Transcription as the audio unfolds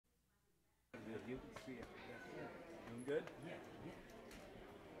You see it. Doing good? Yeah, yeah.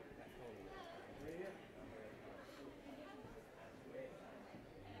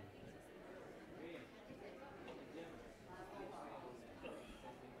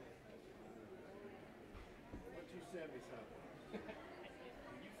 What you sent me something?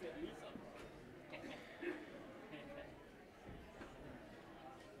 You sent me something.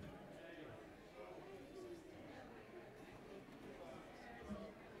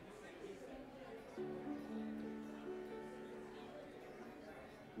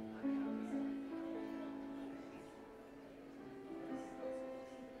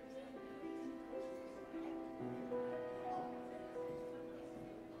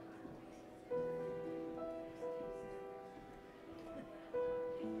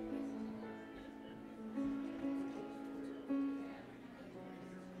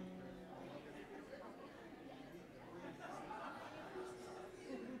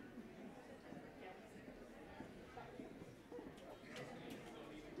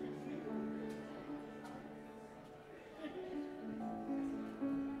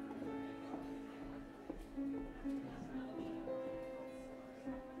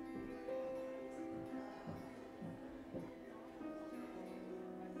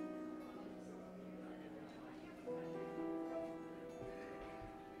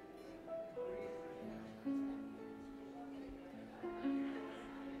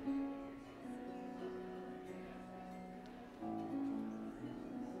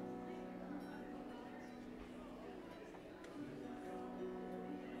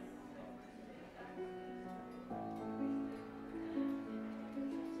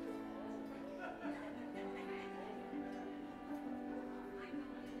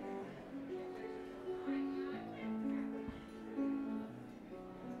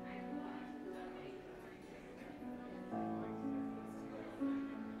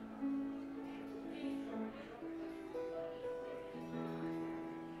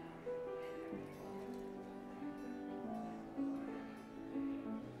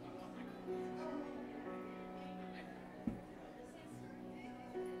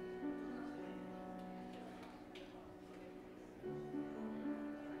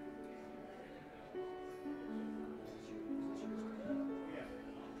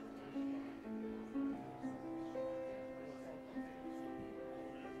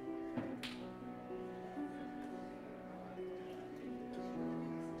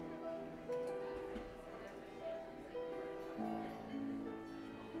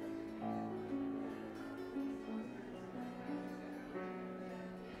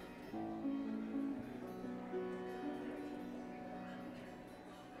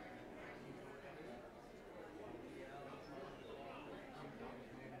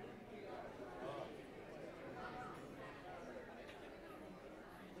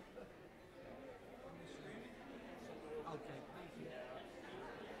 Okay, thank you.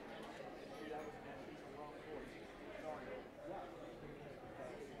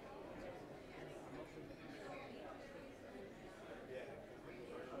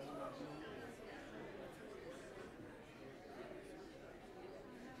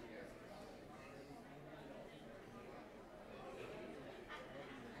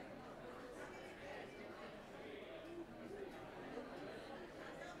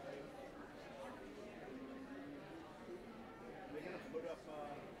 They're gonna put up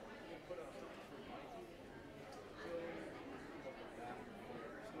something for Mikey.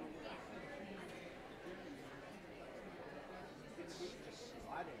 It's just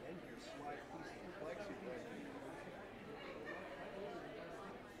sliding in here, slide a piece of plexiglass.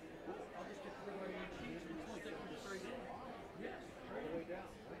 I'll just get the right cheese and we'll stick them straight in. Yes. All the way down.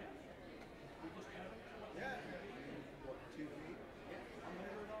 We just cut them. Yeah. What, 2 feet? Yeah. I'll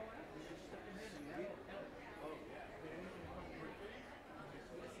measure it all out. We just stick them in and that'll help. Oh, yeah.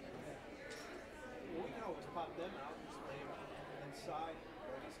 Well, we can always pop them out and just lay them inside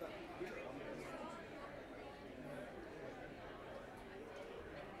or stuff here.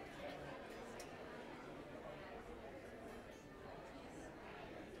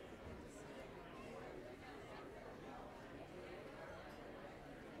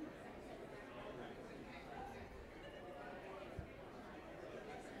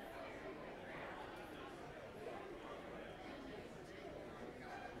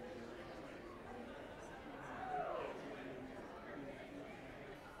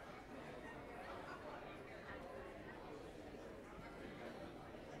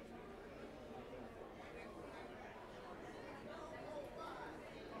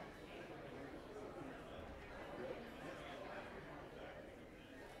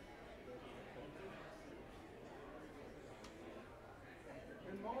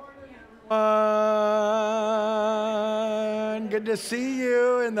 Good to see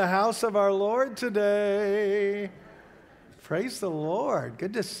you in the house of our Lord today. Praise the Lord.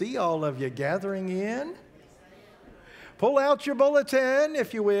 Good to see all of you gathering in. Pull out your bulletin,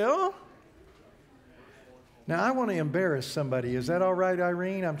 if you will. Now, I want to embarrass somebody. Is that all right,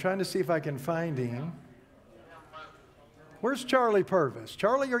 Irene? I'm trying to see if I can find him. Where's Charlie Purvis?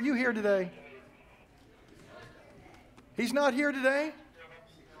 Charlie, are you here today? He's not here today?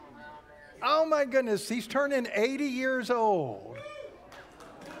 Oh my goodness, he's turning 80 years old.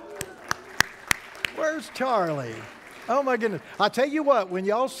 Where's Charlie? Oh my goodness. I tell you what, when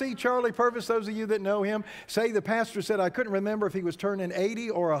y'all see Charlie Purvis, those of you that know him, say the pastor said, I couldn't remember if he was turning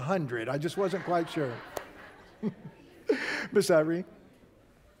 80 or 100. I just wasn't quite sure. Miss Irene.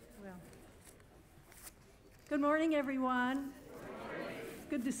 Well, good morning, everyone.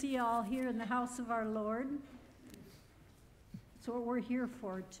 Good to see you all here in the house of our Lord. That's what we're here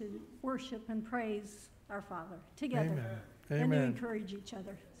for, to worship and praise our Father together. Amen. And Amen. to encourage each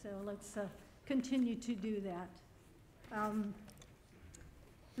other. So let's continue to do that.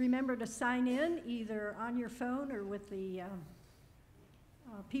 Remember to sign in either on your phone or with the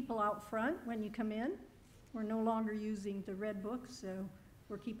people out front when you come in. We're no longer using the red book, so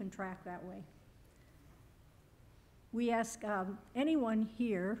we're keeping track that way. We ask anyone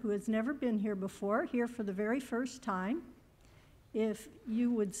here who has never been here before, here for the very first time, if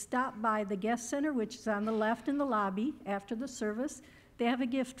you would stop by the guest center, which is on the left in the lobby after the service. They have a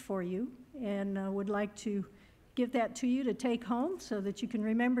gift for you and would like to give that to you to take home so that you can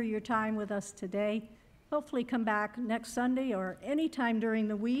remember your time with us today. Hopefully come back next Sunday or any time during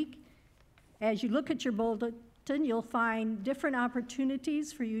the week. As you look at your bulletin, you'll find different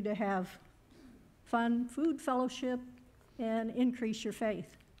opportunities for you to have fun, food, fellowship, and increase your faith.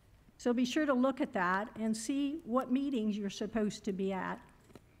 So be sure to look at that and see what meetings you're supposed to be at.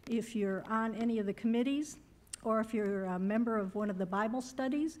 If you're on any of the committees, or if you're a member of one of the Bible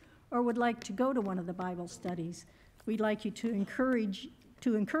studies, or would like to go to one of the Bible studies, we'd like you to encourage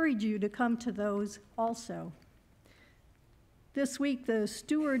you to come to those also. This week, the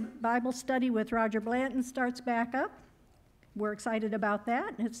Steward Bible Study with Roger Blanton starts back up. We're excited about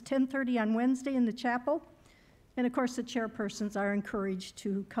that. It's 10:30 on Wednesday in the chapel. And of course, the chairpersons are encouraged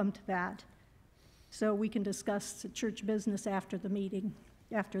to come to that so we can discuss the church business after the meeting,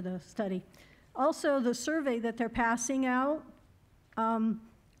 after the study. Also, the survey that they're passing out,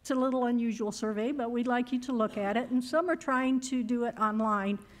 it's a little unusual survey, but we'd like you to look at it. And some are trying to do it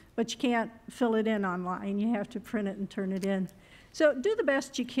online, but you can't fill it in online. You have to print it and turn it in. So do the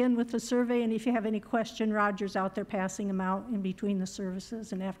best you can with the survey, and if you have any question, Roger's out there passing them out in between the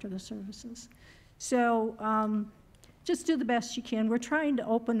services and after the services. So just do the best you can. We're trying to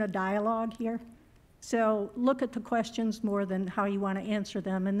open a dialogue here. So look at the questions more than how you want to answer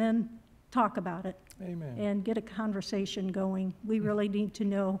them, and then talk about it. Amen. And get a conversation going. We really need to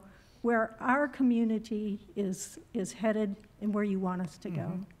know where our community is headed and where you want us to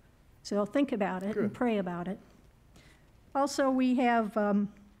go. So think about it and pray about it. Also, we have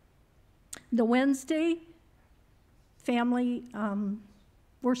the Wednesday family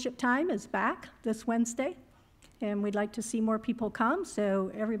worship time is back this Wednesday, and we'd like to see more people come. So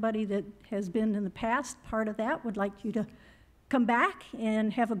everybody that has been in the past part of that would like you to come back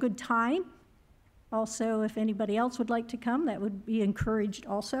and have a good time. Also, if anybody else would like to come, that would be encouraged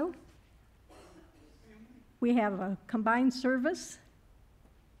also. We have a combined service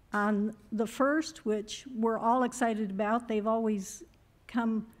on the 1st, which we're all excited about. They've always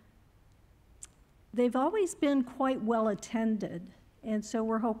been quite well attended, and so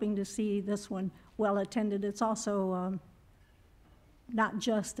we're hoping to see this one well attended. It's also not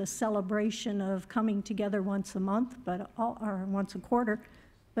just a celebration of coming together once a month, or once a quarter,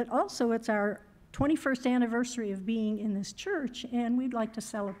 but also it's our 21st anniversary of being in this church, and we'd like to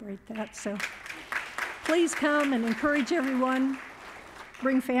celebrate that. So please come and encourage everyone.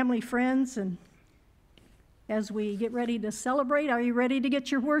 Bring family, friends, and as we get ready to celebrate, are you ready to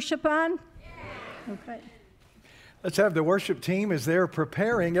get your worship on? Yeah. Okay. Let's have the worship team as they're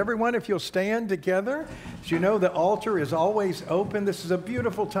preparing. Everyone, if you'll stand together. As you know, the altar is always open. This is a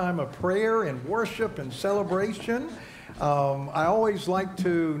beautiful time of prayer and worship and celebration. I always like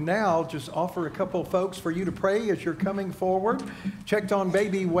to now just offer a couple folks for you to pray as you're coming forward. Checked on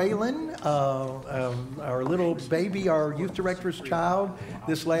baby Waylon, our little baby, our youth director's child,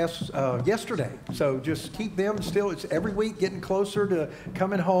 yesterday. So just keep them still. It's every week getting closer to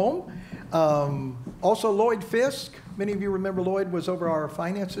coming home. Also, Lloyd Fisk. Many of you remember Lloyd was over our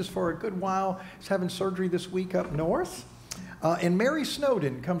finances for a good while. He's having surgery this week up north. And Mary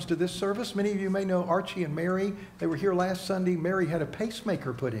Snowden comes to this service. Many of you may know Archie and Mary. They were here last Sunday. Mary had a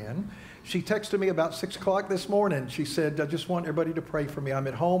pacemaker put in. She texted me about 6 o'clock this morning. She said, I just want everybody to pray for me. I'm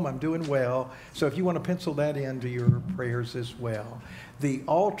at home. I'm doing well. So if you want to pencil that into your prayers as well. The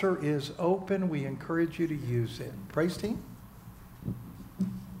altar is open. We encourage you to use it. Praise team.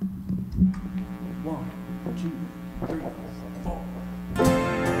 1, 2, 3, 4.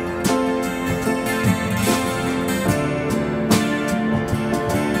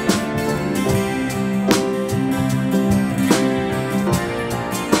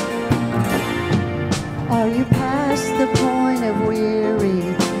 Are you past the point of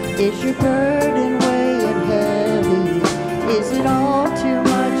weary? Is your burden weighing heavy? Is it all too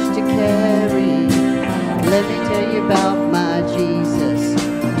much to carry? Let me tell you about my Jesus.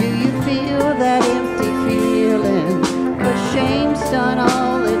 Do you feel that empty feeling? But shame's done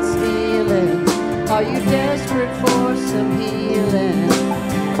all it's stealing. Are you desperate for some healing?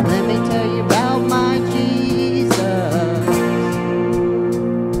 Let me tell you about my Jesus.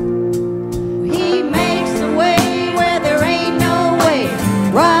 He makes a way where there ain't no way.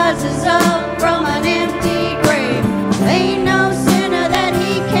 Rises up from an empty grave. Ain't no sinner that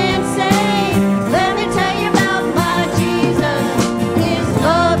he can't save. Let me tell you about my Jesus. His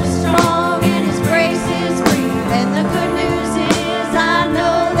love is strong and his grace is free. And the good news is I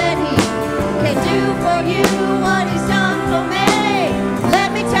know that he can do for you what he's done for me.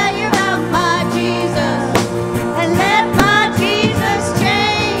 Let me tell you about my Jesus. And let my Jesus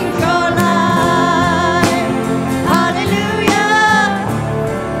change your life. Hallelujah.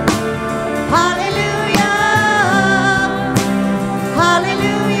 Hallelujah.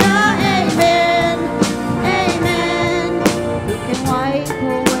 Hallelujah. Amen. Amen. Who can wipe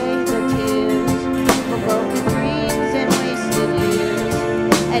away the tears for broken dreams and wasted years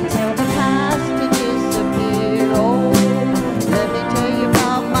and tell the past to disappear? Oh, let me tell you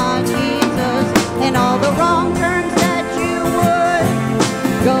about my Jesus and all the wrong turns that you would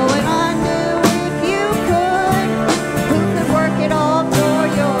go and undo if you could. Who could work it all for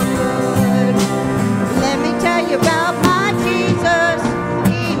your good? Let me tell you about my Jesus.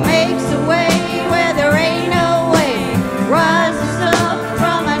 He makes a way where there ain't no way. Rises up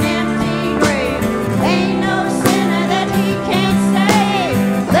from an empty grave. Ain't no sinner that he can't save.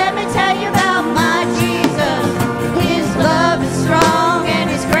 Let me tell you about my Jesus. His love is strong and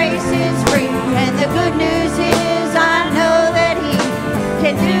his grace is free. And the good news is I know that he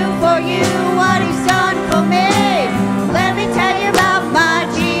can do for you what he's done for me. Let me tell you about my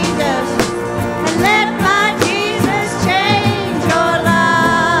Jesus. And let my Jesus change your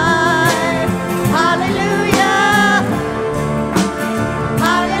life. Hallelujah.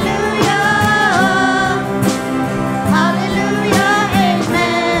 Hallelujah. Hallelujah.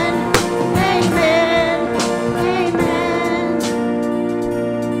 Amen. Amen. Amen.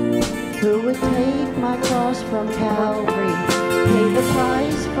 Who would take my cross from Calvary, pay the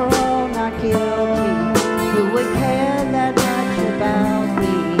price for all not guilty? Who would care that much about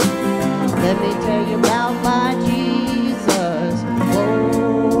me? Let me tell you about my Jesus.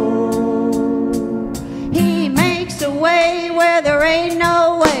 Oh, he makes a way where there ain't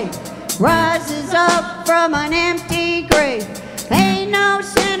no way. Rises up from an empty grave. Ain't no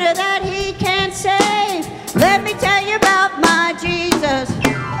sinner that he can't save. Let me tell you about my Jesus.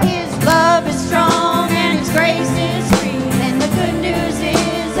 His love is strong and his grace is free. And the good news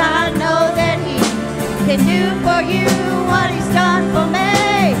is I know that he can do for you what he's done for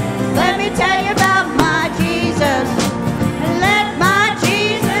me. Let me tell you about my Jesus. And let my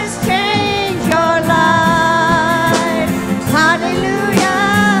Jesus change your life.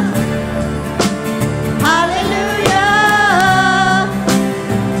 Hallelujah. Hallelujah.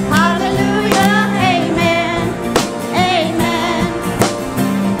 Hallelujah. Amen. Amen.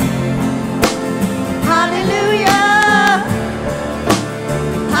 Hallelujah.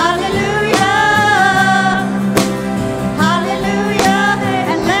 Hallelujah. Hallelujah.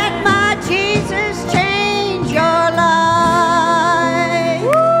 And let my Jesus change your life.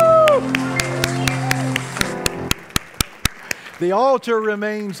 The altar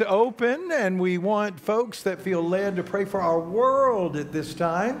remains open, and we want folks that feel led to pray for our world at this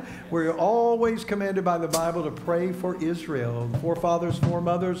time. We're always commanded by the Bible to pray for Israel, the forefathers,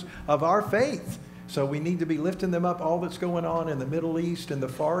 foremothers of our faith. So we need to be lifting them up, all that's going on in the Middle East and the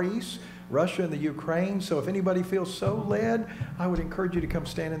Far East, Russia and the Ukraine. So if anybody feels so led, I would encourage you to come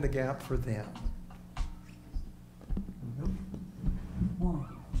stand in the gap for them. 1,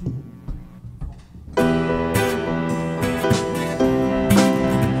 2.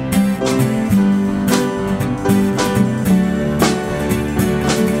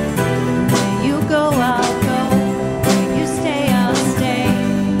 Where you go, I'll go. Where you stay,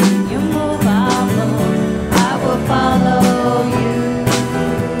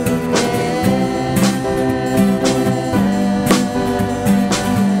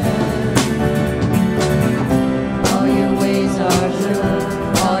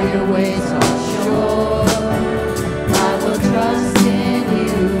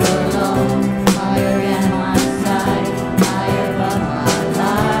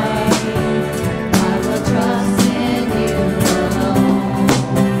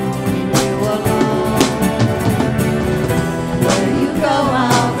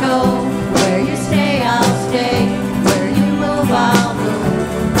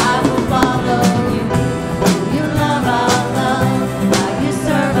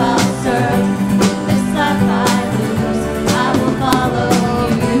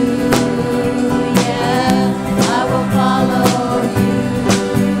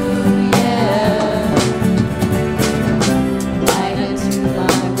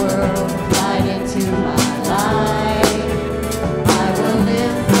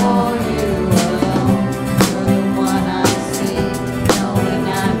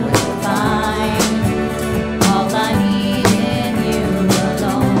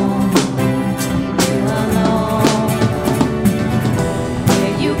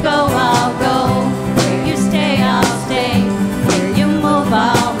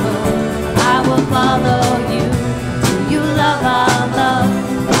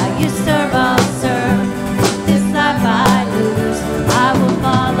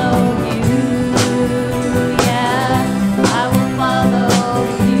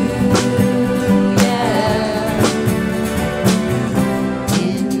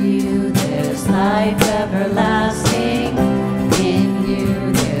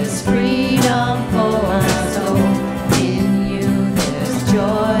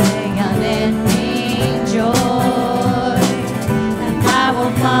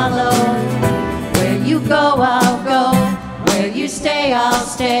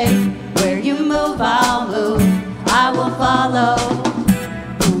 stay. Where you move, I'll move. I will follow.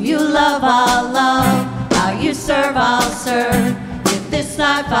 Who you love, I'll love. How you serve, I'll serve. If this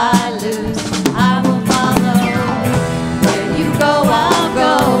life I lose, I will follow. Where you go, I'll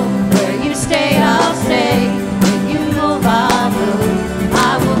go. Where you stay, I'll stay. When you move, I'll move.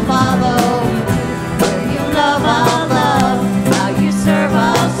 I will follow. Where you love, I'll love. How you serve,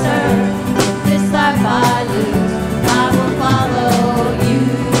 I'll serve. If this life I lose, I will follow you.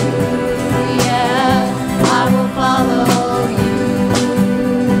 Yeah, I will follow you.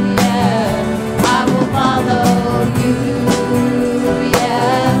 Yeah, I will follow you.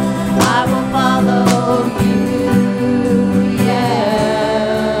 Yeah, I will follow you. Yeah.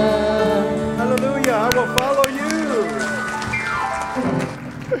 Hallelujah. I will follow you.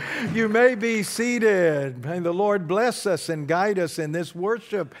 You may be seated. May the Lord bless us and guide us in this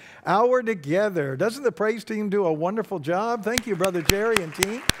worship hour together. Doesn't the praise team do a wonderful job? Thank you, Brother Jerry and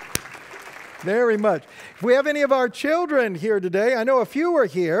team. Very much. If we have any of our children here today, I know a few are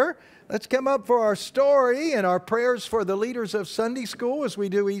here. Let's come up for our story and our prayers for the leaders of Sunday school as we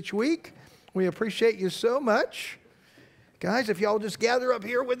do each week. We appreciate you so much. Guys, if y'all just gather up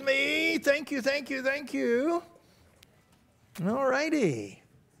here with me. Thank you, thank you, thank you. All righty.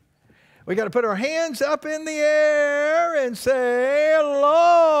 We got to put our hands up in the air and say, a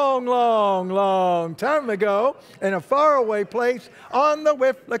long, long, long time ago, in a faraway place on the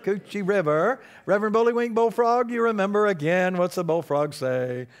Withlacoochee River, Reverend Bullywink Bullfrog, you remember again, what's the bullfrog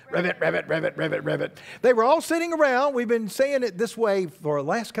say? Ribbit, ribbit, ribbit, ribbit, ribbit. They were all sitting around, we've been saying it this way for the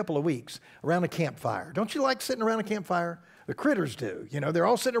last couple of weeks, around a campfire. Don't you like sitting around a campfire? The critters do. You know, they're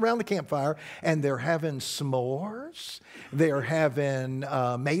all sitting around the campfire and they're having s'mores. They're having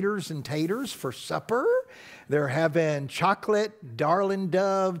maters and taters for supper. They're having chocolate Darling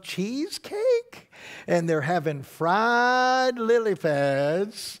Dove cheesecake. And they're having fried lily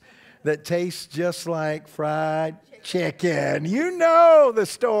pads that taste just like fried chicken. You know the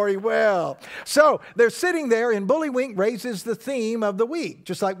story well. So they're sitting there and Bullywink raises the theme of the week,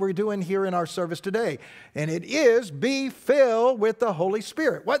 just like we're doing here in our service today. And it is, be filled with the Holy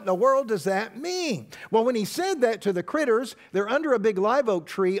Spirit. What in the world does that mean? Well, when he said that to the critters, they're under a big live oak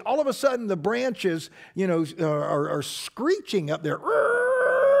tree. All of a sudden the branches, you know, are screeching up there.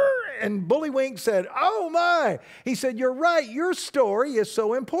 And Bullywink said, oh my. He said, you're right. Your story is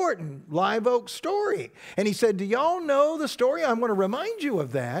so important. Live oak story. And he said, do y'all know the story? I'm going to remind you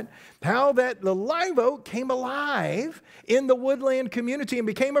of that. How that the live oak came alive in the woodland community and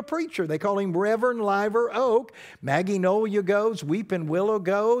became a preacher. They call him Reverend Live Oak. Magnolia goes, Weeping Willow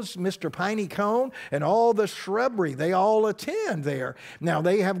goes, Mr. Piney Cone, and all the shrubbery. They all attend there. Now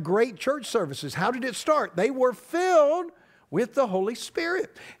they have great church services. How did it start? They were filled with the Holy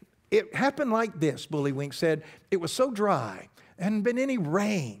Spirit. It happened like this, Bullywink said. It was so dry. Hadn't been any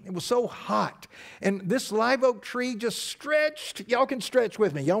rain. It was so hot. And this live oak tree just stretched. Y'all can stretch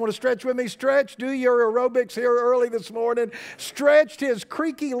with me. Y'all want to stretch with me? Stretch. Do your aerobics here early this morning. Stretched his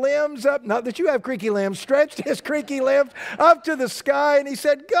creaky limbs up. Not that you have creaky limbs. Stretched his creaky limbs up to the sky. And he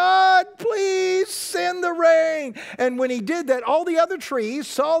said, God, please send the rain. And when he did that, all the other trees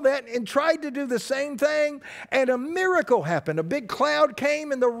saw that and tried to do the same thing. And a miracle happened. A big cloud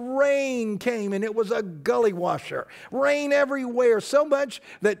came and the rain came. And it was a gully washer. Rain everywhere. So much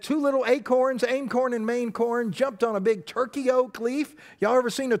that two little acorns, aimcorn and maincorn, jumped on a big turkey oak leaf. Y'all ever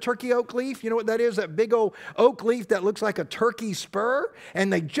seen a turkey oak leaf? You know what that is? That big old oak leaf that looks like a turkey spur.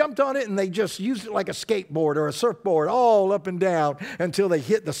 And they jumped on it and they just used it like a skateboard or a surfboard all up and down until they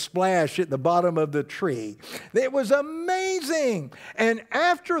hit the splash at the bottom of the tree. It was amazing. And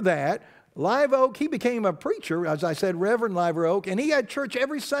after that, Live Oak, he became a preacher, as I said, Reverend Live Oak, and he had church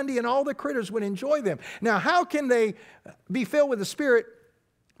every Sunday and all the critters would enjoy them. Now, how can they be filled with the Spirit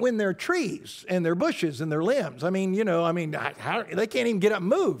when they're trees and they're bushes and they're limbs? I mean, they can't even get up and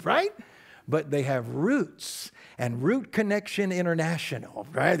move, right? But they have roots. And Root Connection International,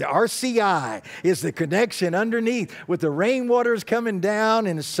 right? The RCI is the connection underneath with the rainwaters coming down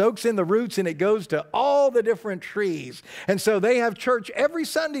and it soaks in the roots and it goes to all the different trees. And so they have church every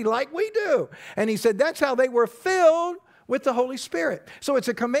Sunday like we do. And he said that's how they were filled with the Holy Spirit. So it's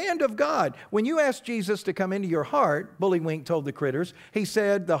a command of God. When you ask Jesus to come into your heart, Bullywink told the critters, he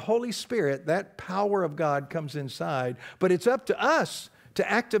said the Holy Spirit, that power of God comes inside, but it's up to us to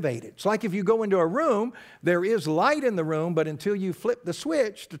activate it. It's like if you go into a room, there is light in the room, but until you flip the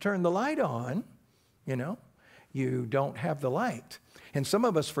switch to turn the light on, you don't have the light. And some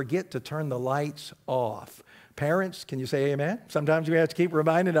of us forget to turn the lights off. Parents, can you say amen? Sometimes we have to keep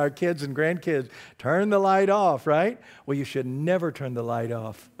reminding our kids and grandkids, turn the light off, right? Well, you should never turn the light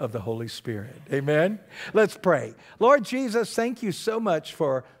off of the Holy Spirit. Amen? Let's pray. Lord Jesus, thank you so much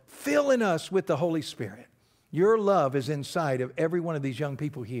for filling us with the Holy Spirit. Your love is inside of every one of these young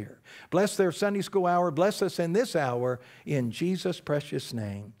people here. Bless their Sunday school hour. Bless us in this hour. In Jesus' precious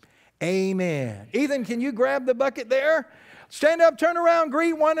name. Amen. Ethan, can you grab the bucket there? Stand up, turn around,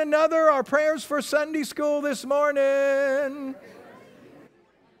 greet one another. Our prayers for Sunday school this morning.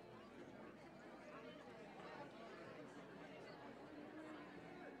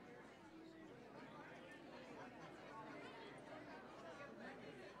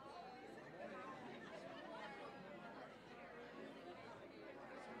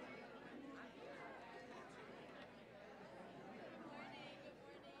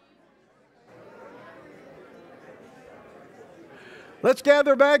 Let's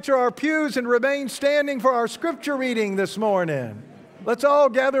gather back to our pews and remain standing for our scripture reading this morning. Let's all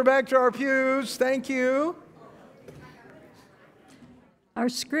gather back to our pews. Thank you. Our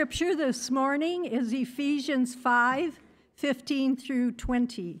scripture this morning is Ephesians 5:15 through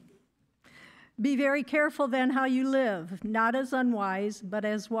 20. Be very careful then how you live, not as unwise, but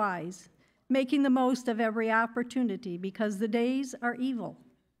as wise, making the most of every opportunity, because the days are evil.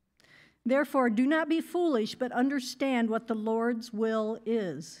 Therefore, do not be foolish, but understand what the Lord's will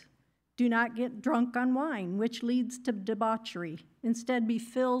is. Do not get drunk on wine, which leads to debauchery. Instead, be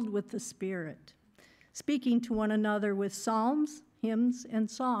filled with the Spirit, speaking to one another with psalms, hymns, and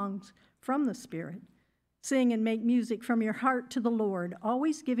songs from the Spirit. Sing and make music from your heart to the Lord,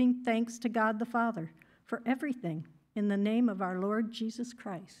 always giving thanks to God the Father for everything in the name of our Lord Jesus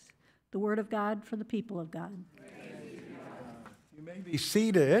Christ. The word of God for the people of God. You may be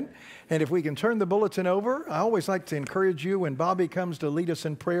seated, and if we can turn the bulletin over, I always like to encourage you when Bobby comes to lead us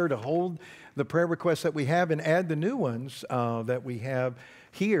in prayer to hold the prayer requests that we have and add the new ones that we have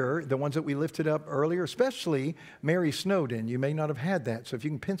here, the ones that we lifted up earlier, especially Mary Snowden. You may not have had that, so if you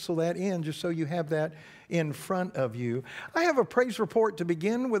can pencil that in just so you have that in front of you. I have a praise report to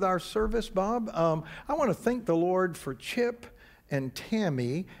begin with our service, Bob. I want to thank the Lord for Chip and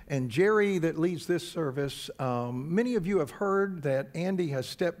Tammy and Jerry that leads this service. Many of you have heard that Andy has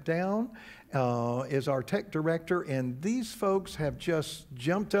stepped down as our tech director, and these folks have just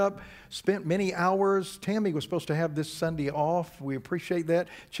jumped up, spent many hours. Tammy was supposed to have this Sunday off. We appreciate that.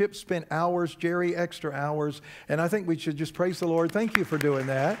 Chip spent hours, Jerry extra hours, and I think we should just praise the Lord. Thank you for doing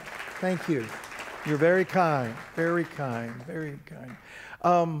that. Thank you. You're very kind, very kind, very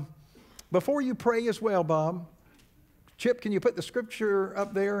kind. Before you pray as well, Bob, Chip, can you put the scripture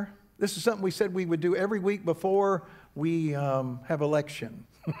up there? This is something we said we would do every week before we have election.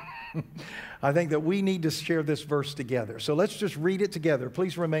 I think that we need to share this verse together. So let's just read it together.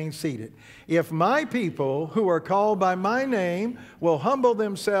 Please remain seated. If my people who are called by my name will humble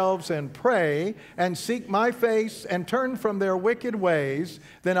themselves and pray and seek my face and turn from their wicked ways,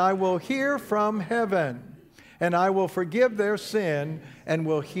 then I will hear from heaven and I will forgive their sin and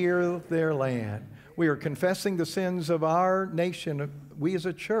will heal their land. We are confessing the sins of our nation, we as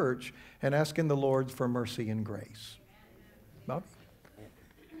a church, and asking the Lord for mercy and grace. Bobby?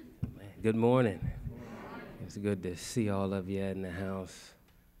 Good morning. It's good to see all of you in the house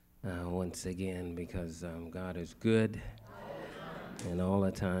once again, because God is good and all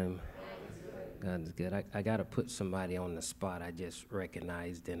the time. God is good. I got to put somebody on the spot. I just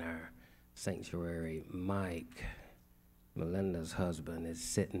recognized in our sanctuary, Mike, Melinda's husband, is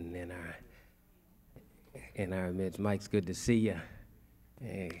sitting in our midst. Mike's good to see you.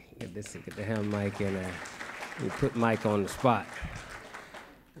 Hey, good to have Mike in there. We put Mike on the spot.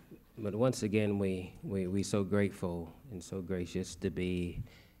 But once again, we so grateful and so gracious to be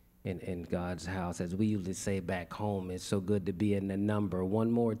in God's house. As we usually say back home, it's so good to be in the number one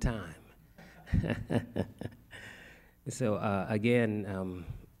more time. So again,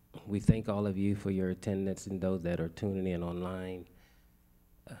 we thank all of you for your attendance and those that are tuning in online.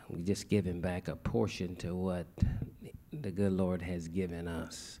 We just giving back a portion to what the good Lord has given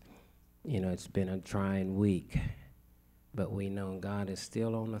us. You know, it's been a trying week, but we know God is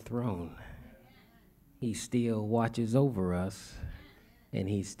still on the throne. He still watches over us, and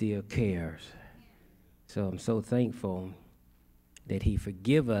he still cares. So I'm so thankful that he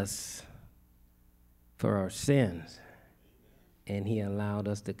forgive us for our sins, and he allowed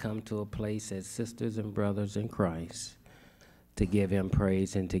us to come to a place as sisters and brothers in Christ to give him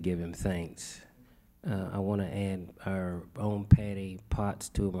praise and to give him thanks. I want to add our own Patty Potts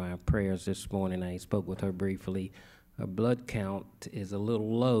to my prayers this morning. I spoke with her briefly. Her blood count is a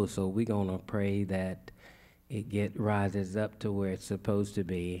little low, so we're going to pray that it rises up to where it's supposed to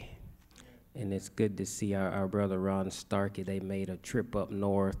be. And it's good to see our brother Ron Starkey. They made a trip up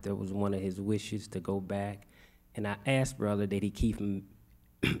north. That was one of his wishes to go back. And I asked brother, did he keep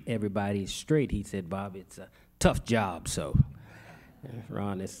everybody straight? He said, Bob, it's a tough job. So,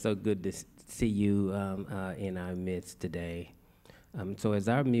 Ron, it's so good to see you in our midst today. So as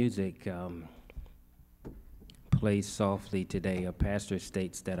our music plays softly today, a pastor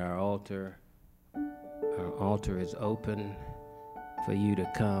states that our altar is open for you to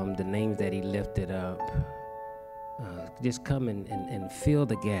come. The names that he lifted up, just come and fill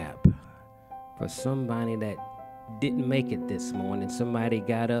the gap for somebody that didn't make it this morning. Somebody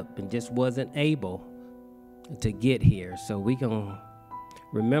got up and just wasn't able to get here. So we gonna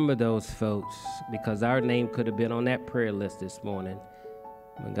remember those folks, because our name could have been on that prayer list this morning.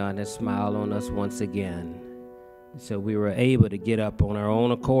 But God has smiled on us once again. So we were able to get up on our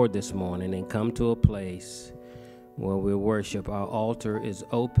own accord this morning and come to a place where we worship. Our altar is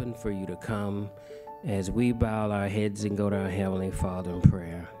open for you to come as we bow our heads and go to our Heavenly Father in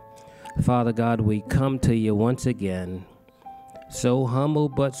prayer. Father God, we come to you once again, so humble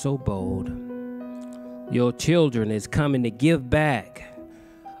but so bold. Your children is coming to give back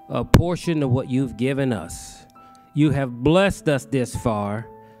a portion of what you've given us. You have blessed us this far.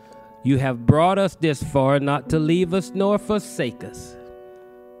 You have brought us this far, not to leave us nor forsake us.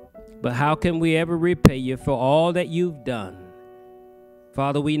 But how can we ever repay you for all that you've done?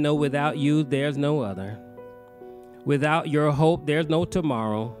 Father, we know without you, there's no other. Without your hope, there's no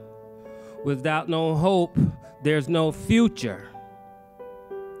tomorrow. Without no hope, there's no future.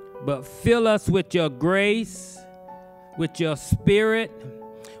 But fill us with your grace, with your spirit,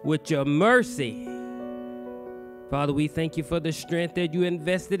 with your mercy. Father, we thank you for the strength that you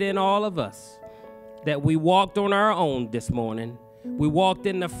invested in all of us, that we walked on our own this morning. We walked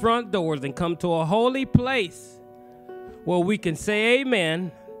in the front doors and come to a holy place where we can say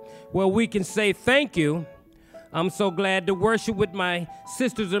amen, where we can say thank you. I'm so glad to worship with my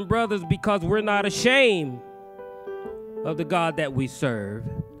sisters and brothers, because we're not ashamed of the God that we serve.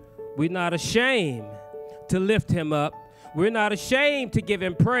 We're not ashamed to lift him up. We're not ashamed to give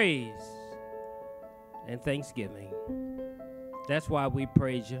him praise and thanksgiving. That's why we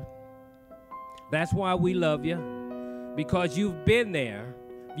praise you. That's why we love you, because you've been there.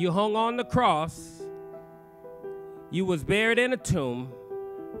 You hung on the cross. You was buried in a tomb.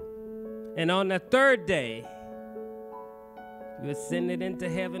 And on the third day, you ascended into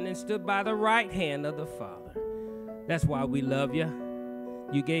heaven and stood by the right hand of the Father. That's why we love you.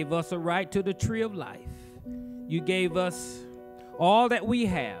 You gave us a right to the tree of life. You gave us all that we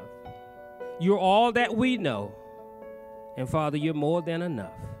have. You're all that we know. And Father, you're more than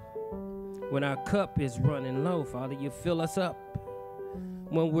enough. When our cup is running low, Father, you fill us up.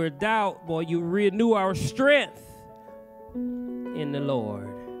 When we're doubt, boy, you renew our strength in the Lord.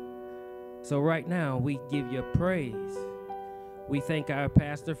 So right now, we give you praise. We thank our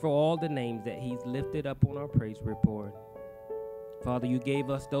pastor for all the names that he's lifted up on our praise report. Father, you gave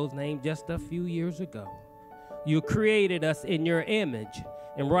us those names just a few years ago. You created us in your image.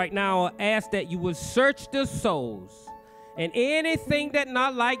 And right now, I ask that you would search the souls and anything that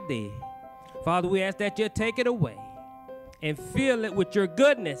not like thee. Father, we ask that you take it away and fill it with your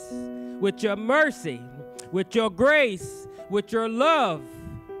goodness, with your mercy, with your grace, with your love,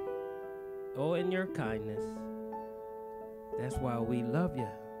 oh, and your kindness. That's why we love you.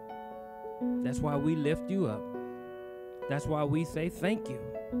 That's why we lift you up. That's why we say thank you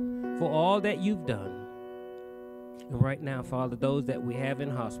for all that you've done. And right now, Father, those that we have in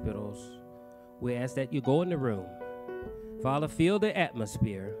hospitals, we ask that you go in the room. Father, fill the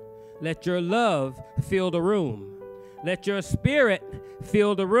atmosphere. Let your love fill the room. Let your spirit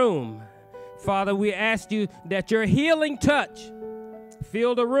fill the room. Father, we ask you that your healing touch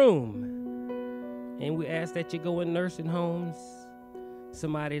fill the room. And we ask that you go in nursing homes,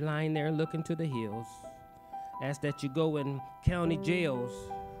 somebody lying there looking to the hills. Ask that you go in county jails,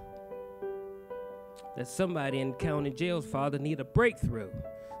 that somebody in county jails, Father, need a breakthrough.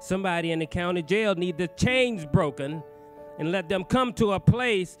 Somebody in the county jail need the chains broken, and let them come to a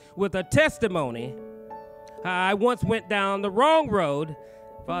place with a testimony. I once went down the wrong road.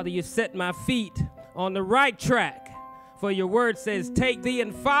 Father, you set my feet on the right track. For your word says, take thee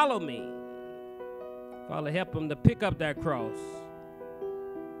and follow me. Father, help them to pick up that cross.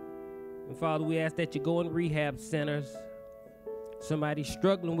 And Father, we ask that you go in rehab centers. Somebody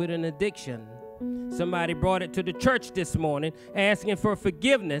struggling with an addiction. Somebody brought it to the church this morning, asking for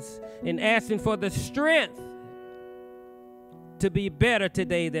forgiveness and asking for the strength to be better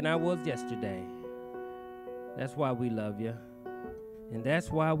today than I was yesterday. That's why we love you. And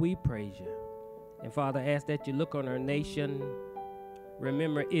that's why we praise you. And Father, I ask that you look on our nation.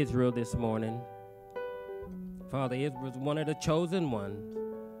 Remember Israel this morning. Father, Israel's one of the chosen ones.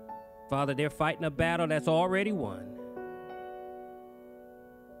 Father, they're fighting a battle that's already won.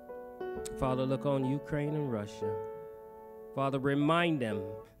 Father, look on Ukraine and Russia. Father, remind them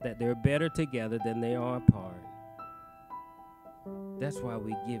that they're better together than they are apart. That's why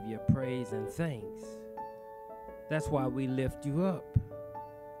we give you praise and thanks. That's why we lift you up.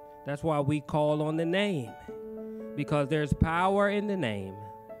 That's why we call on the name, because there's power in the name.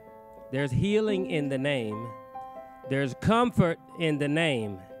 There's healing in the name. There's comfort in the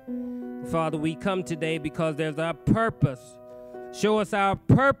name. Father, we come today because there's our purpose. Show us our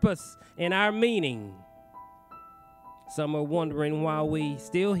purpose and our meaning. Some are wondering why we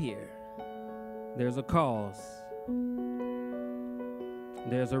still here. There's a cause.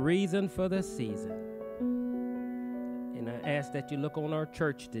 There's a reason for the season. And I ask that you look on our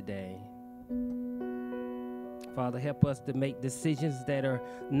church today. Father, help us to make decisions that are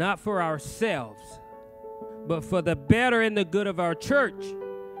not for ourselves, but for the better and the good of our church,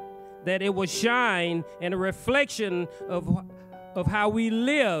 that it will shine in a reflection of how we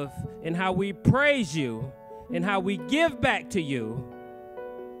live and how we praise you and how we give back to you.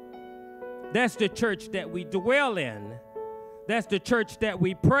 That's the church that we dwell in. That's the church that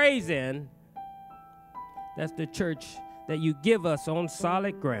we praise in. That's the church that you give us on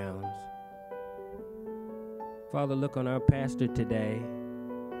solid grounds. Father, look on our pastor today,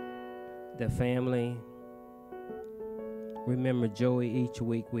 the family. Remember Joey each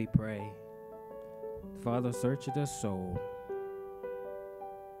week we pray. Father, search the soul.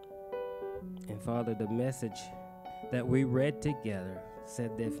 And Father, the message that we read together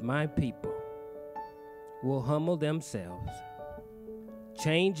said that if my people will humble themselves,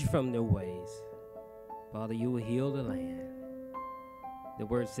 change from their ways, Father, you will heal the land. The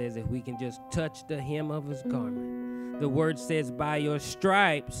word says if we can just touch the hem of his garment. The word says by your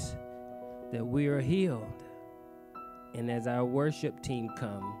stripes that we are healed. And as our worship team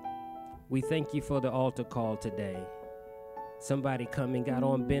come, we thank you for the altar call today. Somebody coming got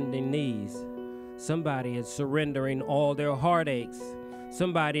on bending knees. Somebody is surrendering all their heartaches.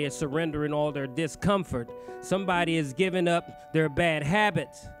 Somebody is surrendering all their discomfort. Somebody is giving up their bad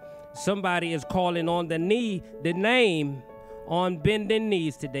habits. Somebody is calling on the name on bending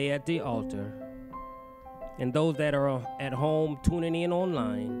knees today at the altar. And those that are at home tuning in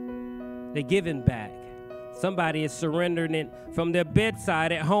online, they're giving back. Somebody is surrendering it from their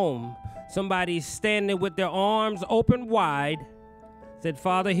bedside at home. Somebody's standing with their arms open wide, said,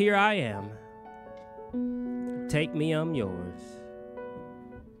 Father, here I am. Take me, I'm yours.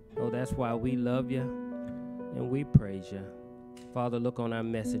 Oh, that's why we love you and we praise you. Father, look on our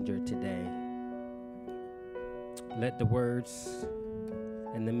messenger today. Let the words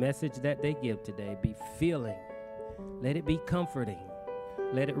and the message that they give today be filling. Let it be comforting.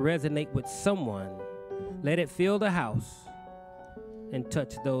 Let it resonate with someone. Let it fill the house and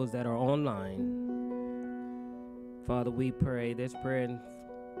touch those that are online. Father, we pray this prayer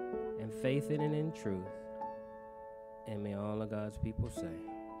in faith and in truth. And may all of God's people say.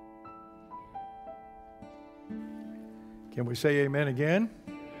 Can we say amen again?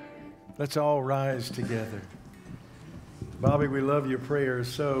 Let's all rise together. Bobby, we love your prayers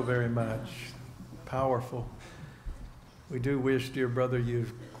so very much. Powerful. We do wish, dear brother, your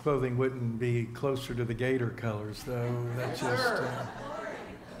clothing wouldn't be closer to the Gator colors, though. That's just...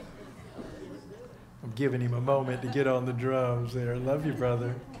 I'm giving him a moment to get on the drums there. Love you,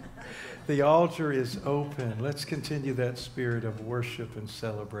 brother. The altar is open. Let's continue that spirit of worship and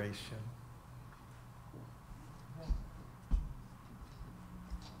celebration.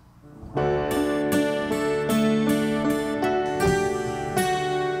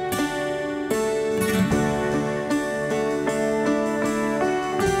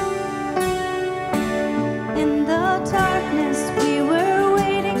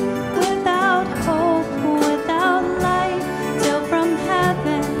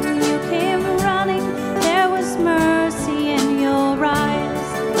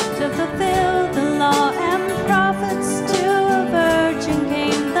 The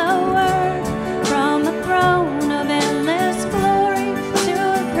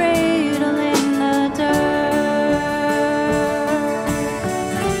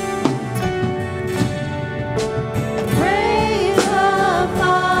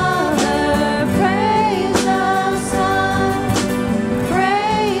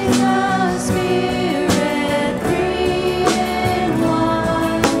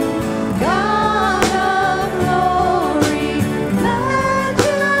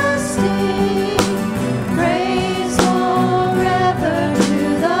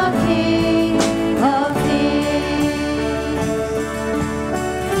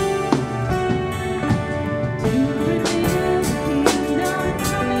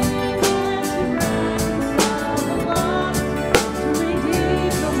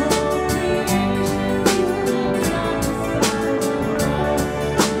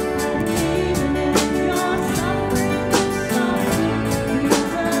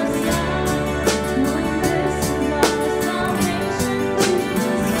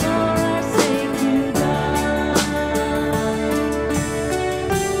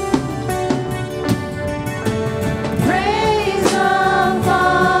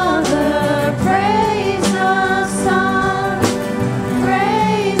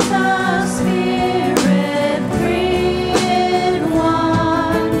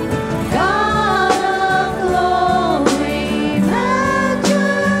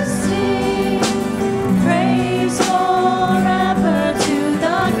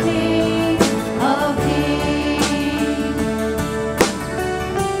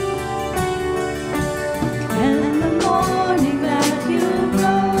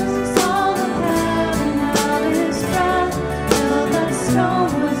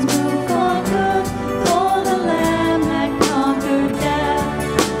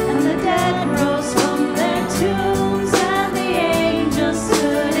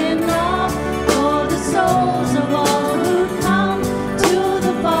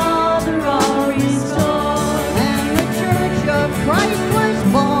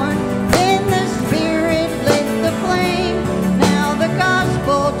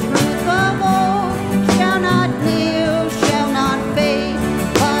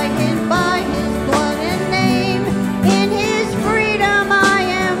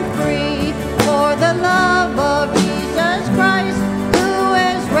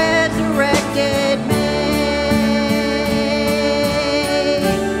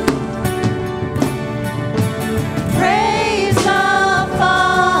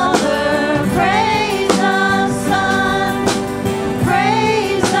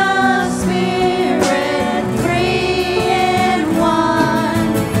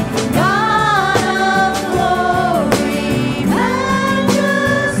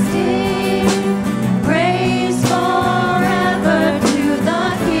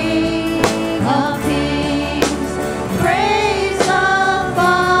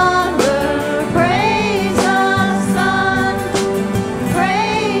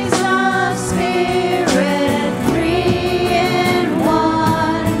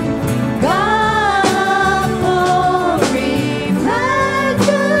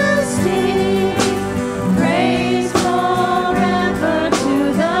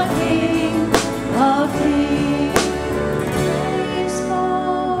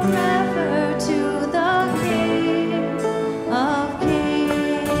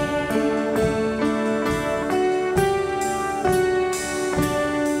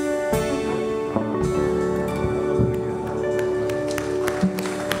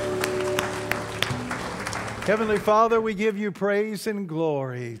Heavenly Father, we give you praise and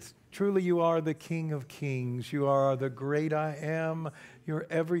glory. Truly, you are the King of Kings. You are the great I am. You're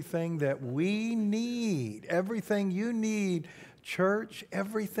everything that we need. Everything you need, church,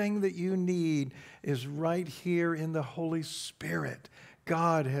 everything that you need is right here in the Holy Spirit.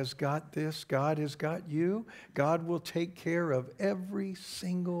 God has got this. God has got you. God will take care of every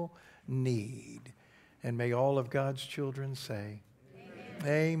single need. And may all of God's children say, Amen.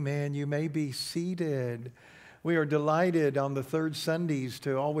 Amen. You may be seated. We are delighted on the third Sundays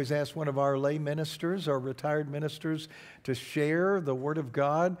to always ask one of our lay ministers or retired ministers to share the Word of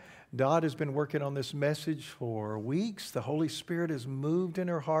God. Dot has been working on this message for weeks. The Holy Spirit has moved in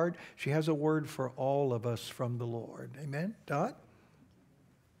her heart. She has a word for all of us from the Lord. Amen? Dot?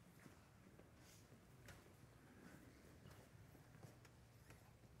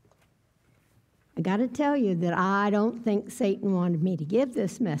 I got to tell you that I don't think Satan wanted me to give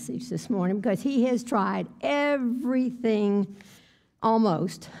this message this morning because he has tried everything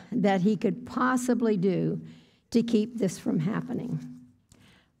almost that he could possibly do to keep this from happening.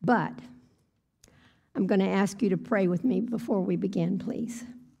 But I'm going to ask you to pray with me before we begin, please.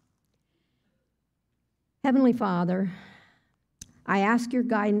 Heavenly Father, I ask your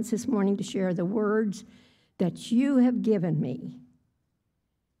guidance this morning to share the words that you have given me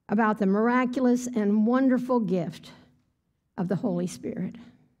about the miraculous and wonderful gift of the Holy Spirit.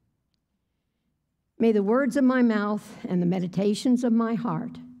 May the words of my mouth and the meditations of my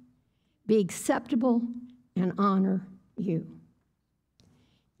heart be acceptable and honor you.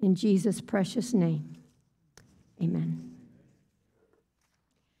 In Jesus' precious name, amen.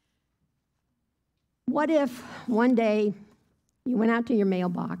 What if one day you went out to your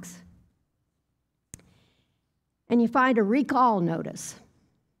mailbox and you find a recall notice?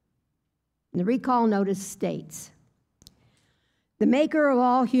 And the recall notice states, the maker of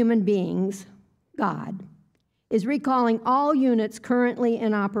all human beings, God, is recalling all units currently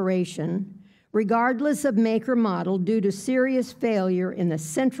in operation, regardless of make or model, due to serious failure in the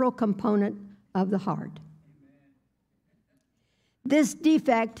central component of the heart. This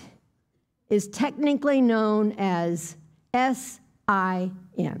defect is technically known as SIN.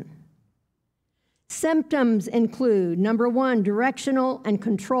 Symptoms include, number one, directional and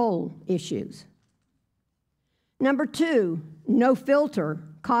control issues. Number two, no filter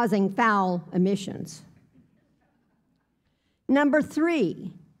causing foul emissions. Number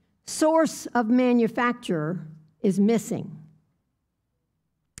three, source of manufacturer is missing.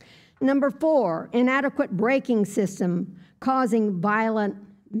 Number four, inadequate braking system causing violent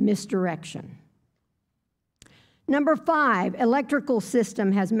misdirection. Number five, electrical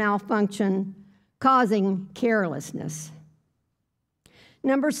system has malfunction causing carelessness.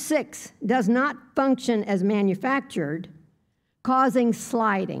 Number six, does not function as manufactured, causing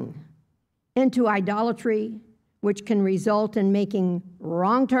sliding into idolatry, which can result in making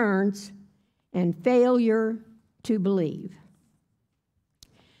wrong turns and failure to believe.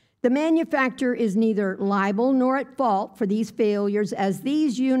 The manufacturer is neither liable nor at fault for these failures, as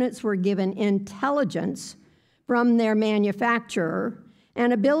these units were given intelligence from their manufacturer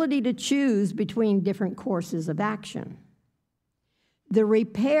and ability to choose between different courses of action. The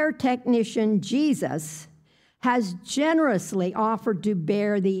repair technician, Jesus, has generously offered to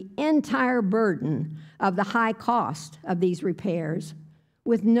bear the entire burden of the high cost of these repairs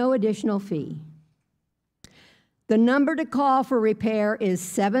with no additional fee. The number to call for repair is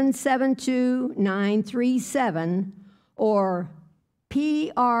 772-937 or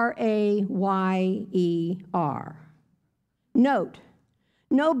PRAYER. Note,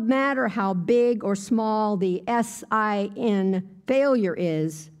 no matter how big or small the SIN failure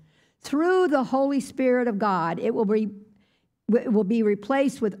is, through the Holy Spirit of God, it will be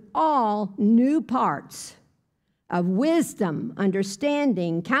replaced with all new parts of wisdom,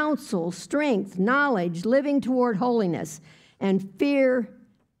 understanding, counsel, strength, knowledge, living toward holiness, and fear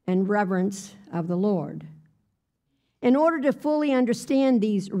and reverence of the Lord. In order to fully understand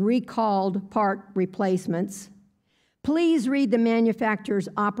these recalled part replacements, please read the manufacturer's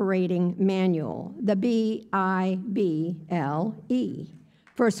operating manual, the BIBLE,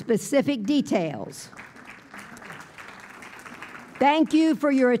 for specific details. Thank you for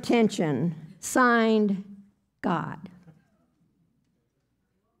your attention. Signed, God.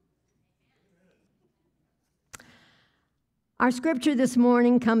 Our scripture this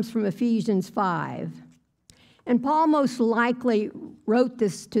morning comes from Ephesians 5. And Paul most likely wrote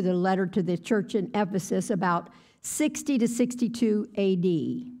this to the letter to the church in Ephesus about 60 to 62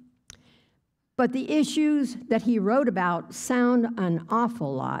 AD. But the issues that he wrote about sound an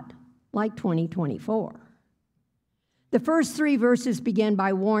awful lot like 2024. The first 3 verses begin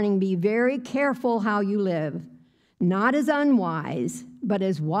by warning, be very careful how you live, not as unwise, but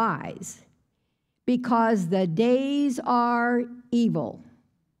as wise, because the days are evil.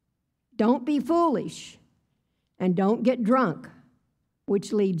 Don't be foolish, and don't get drunk,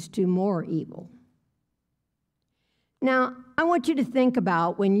 which leads to more evil. Now, I want you to think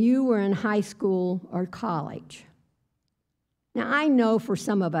about when you were in high school or college. Now, I know for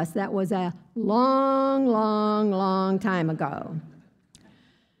some of us that was a long, long, long time ago.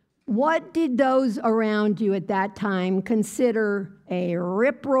 What did those around you at that time consider a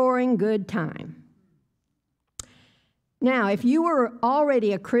rip-roaring good time? Now, if you were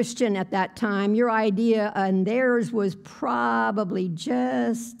already a Christian at that time, your idea and theirs was probably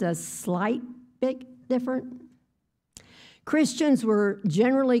just a slight bit different. Christians were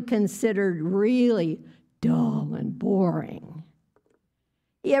generally considered really dull and boring.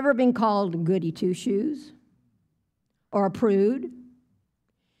 You ever been called goody two-shoes or a prude?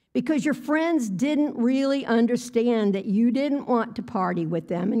 Because your friends didn't really understand that you didn't want to party with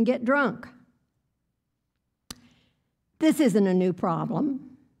them and get drunk. This isn't a new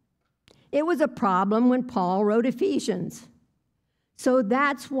problem. It was a problem when Paul wrote Ephesians. So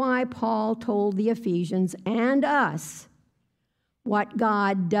that's why Paul told the Ephesians and us what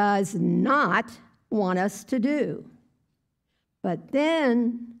God does not want us to do. But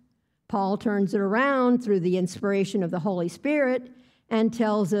then Paul turns it around through the inspiration of the Holy Spirit and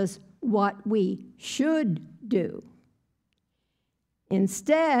tells us what we should do.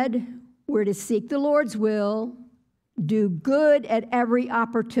 Instead, we're to seek the Lord's will, do good at every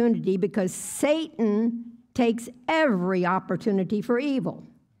opportunity, because Satan takes every opportunity for evil.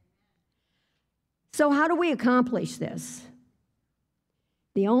 So how do we accomplish this?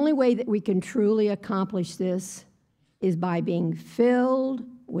 The only way that we can truly accomplish this is by being filled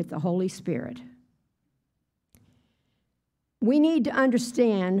with the Holy Spirit. We need to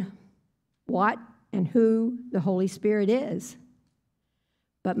understand what and who the Holy Spirit is.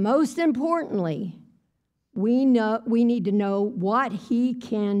 But most importantly, we need to know what He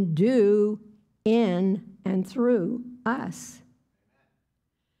can do in and through us.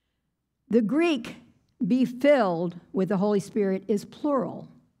 The Greek "be filled with the Holy Spirit" is plural,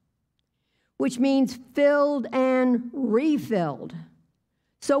 which means filled and refilled.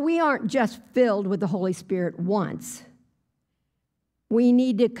 So we aren't just filled with the Holy Spirit once. We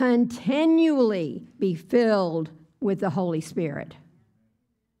need to continually be filled with the Holy Spirit.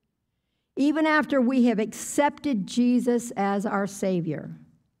 Even after we have accepted Jesus as our Savior,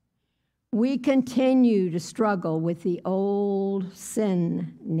 we continue to struggle with the old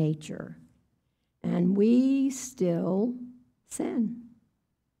sin nature, and we still sin.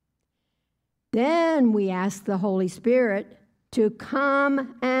 Then we ask the Holy Spirit to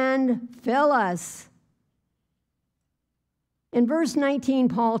come and fill us. In verse 19,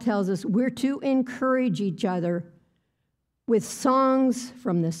 Paul tells us we're to encourage each other with songs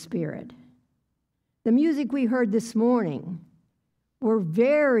from the Spirit. The music we heard this morning were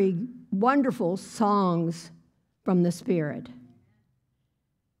very wonderful songs from the Spirit.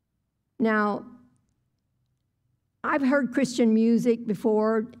 Now, I've heard Christian music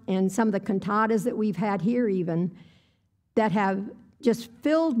before, and some of the cantatas that we've had here even, that have just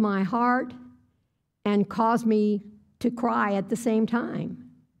filled my heart and caused me to cry at the same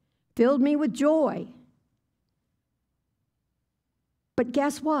time, filled me with joy. But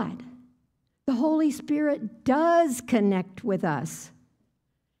guess what? The Holy Spirit does connect with us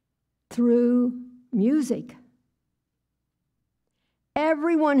through music.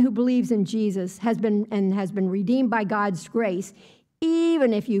 Everyone who believes in Jesus has been redeemed by God's grace.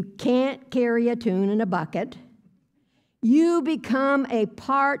 Even if you can't carry a tune in a bucket, you become a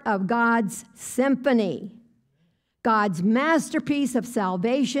part of God's symphony. God's masterpiece of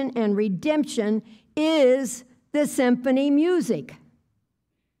salvation and redemption is the symphony music.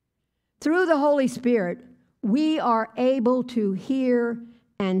 Through the Holy Spirit, we are able to hear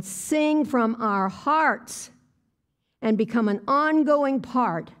and sing from our hearts and become an ongoing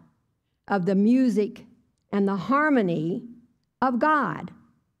part of the music and the harmony of God.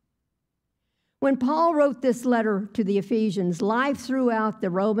 When Paul wrote this letter to the Ephesians, life throughout the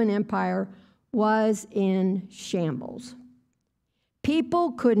Roman Empire was in shambles.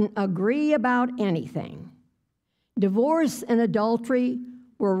 People couldn't agree about anything. Divorce and adultery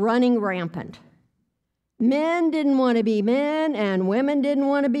were running rampant. Men didn't want to be men, and women didn't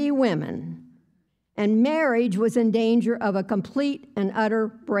want to be women. And marriage was in danger of a complete and utter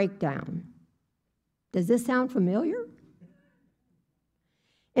breakdown. Does this sound familiar?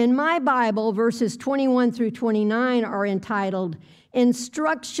 In my Bible, verses 21 through 29 are entitled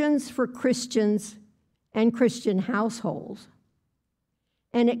Instructions for Christians and Christian households.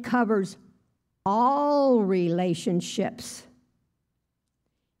 And it covers all relationships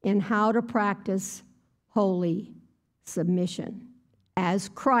in how to practice holy submission as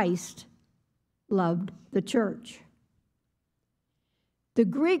Christ loved the church. The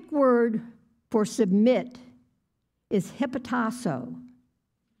Greek word for submit is hypotasso,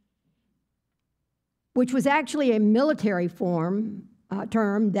 which was actually a military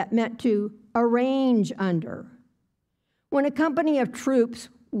term that meant to arrange under. When a company of troops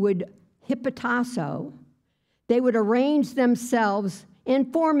would hypotasso, they would arrange themselves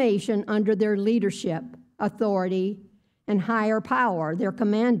in formation under their leadership, authority, and higher power, their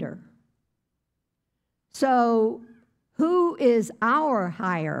commander. So, who is our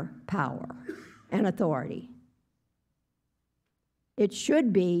higher power and authority? It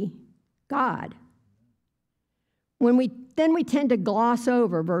should be God. Then we tend to gloss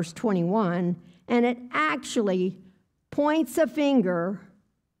over verse 21, and it actually points a finger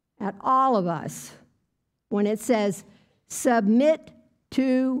at all of us when it says, submit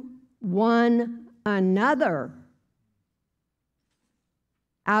to one another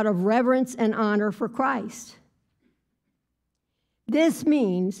out of reverence and honor for Christ. This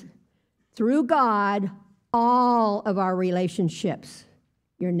means, through God, all of our relationships,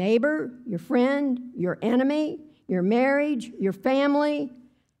 your neighbor, your friend, your enemy, your marriage, your family,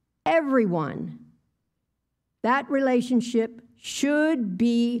 everyone, that relationship should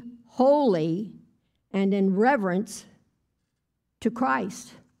be holy and in reverence to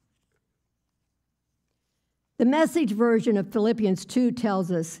Christ. The Message version of Philippians 2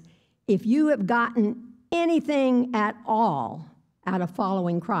 tells us, if you have gotten anything at all out of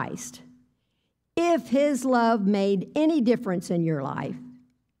following Christ, if his love made any difference in your life,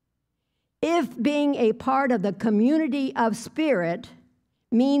 if being a part of the community of spirit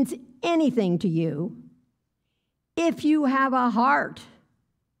means anything to you, if you have a heart,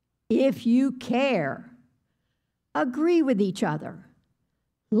 if you care, agree with each other,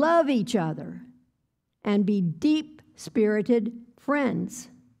 love each other, and be deep-spirited friends.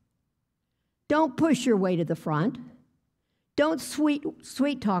 Don't push your way to the front. Don't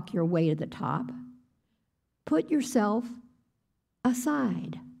sweet talk your way to the top. Put yourself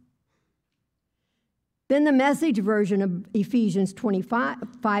aside. Then the Message version of Ephesians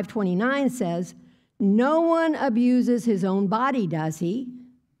 5:29 says, no one abuses his own body, does he?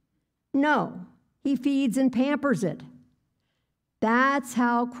 No, he feeds and pampers it. That's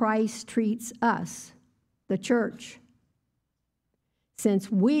how Christ treats us, the church.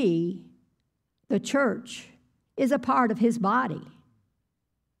 Since we, the church, is a part of his body.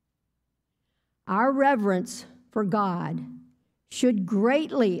 Our reverence for God should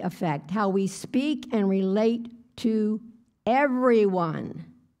greatly affect how we speak and relate to everyone.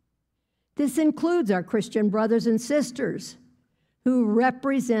 This includes our Christian brothers and sisters who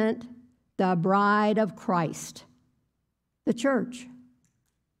represent the bride of Christ, the church.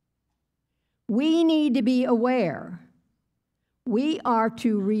 We need to be aware we are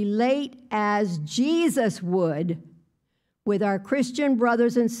to relate as Jesus would with our Christian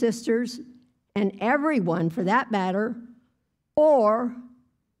brothers and sisters, and everyone for that matter, or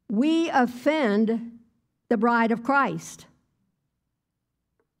we offend the bride of Christ,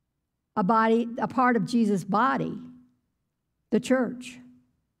 a part of Jesus' body, the church.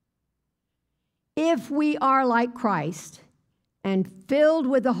 If we are like Christ and filled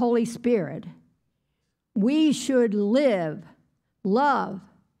with the Holy Spirit, we should live, love,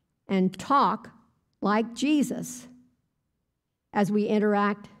 and talk like Jesus as we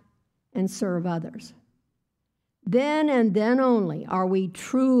interact and serve others. Then and then only are we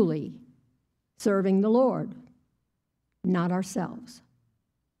truly serving the Lord, not ourselves.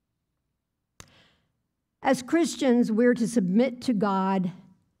 As Christians, we're to submit to God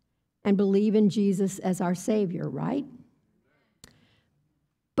and believe in Jesus as our Savior, right?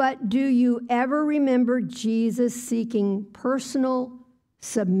 But do you ever remember Jesus seeking personal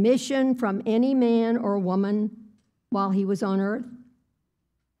submission from any man or woman while he was on earth?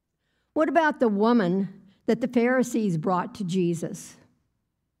 What about the woman that the Pharisees brought to Jesus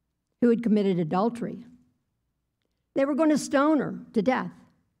who had committed adultery? They were going to stone her to death.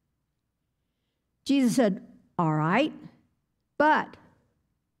 Jesus said, all right, but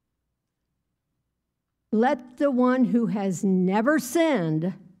let the one who has never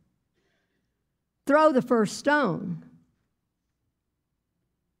sinned throw the first stone.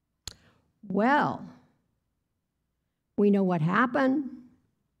 Well, we know what happened.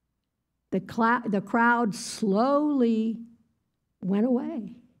 The crowd slowly went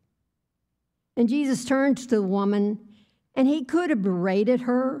away. And Jesus turned to the woman, and he could have berated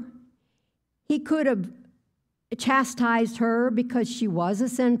her. He could have chastised her because she was a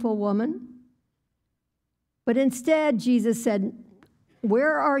sinful woman. But instead, Jesus said,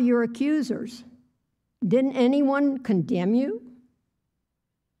 "Where are your accusers? Didn't anyone condemn you?"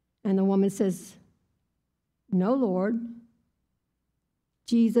 And the woman says, "No, Lord."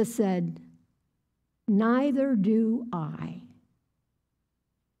 Jesus said, "Neither do I.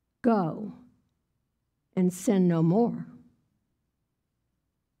 Go and sin no more."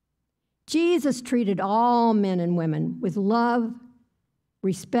 Jesus treated all men and women with love,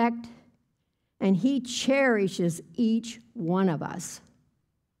 respect, and he cherishes each one of us.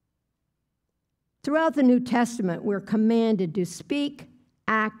 Throughout the New Testament, we're commanded to speak,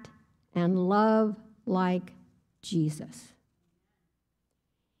 act, and love like Jesus.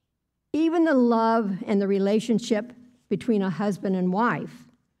 Even the love and the relationship between a husband and wife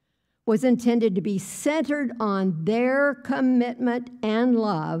was intended to be centered on their commitment and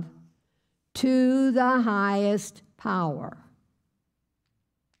love to the highest power,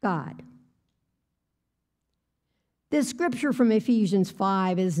 God. This scripture from Ephesians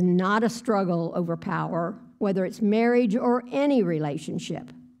 5 is not a struggle over power, whether it's marriage or any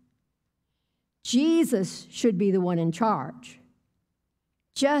relationship. Jesus should be the one in charge,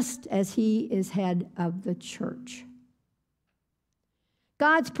 just as he is head of the church.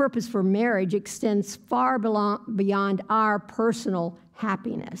 God's purpose for marriage extends far beyond our personal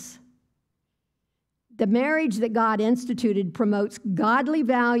happiness. The marriage that God instituted promotes godly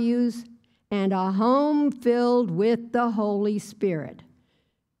values and a home filled with the Holy Spirit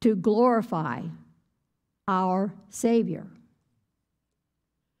to glorify our Savior.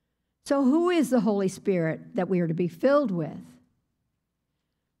 So who is the Holy Spirit that we are to be filled with?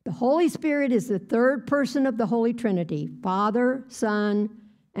 The Holy Spirit is the third person of the Holy Trinity, Father, Son,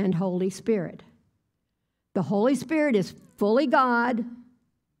 and Holy Spirit. The Holy Spirit is fully God,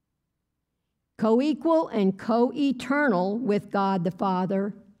 co-equal and co-eternal with God the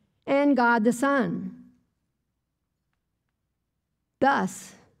Father and God the Son.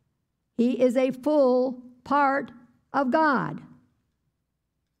 Thus, he is a full part of God.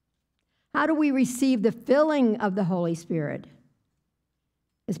 How do we receive the filling of the Holy Spirit?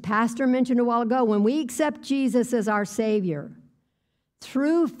 As Pastor mentioned a while ago, when we accept Jesus as our Savior,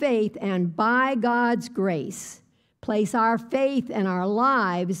 through faith and by God's grace, place our faith and our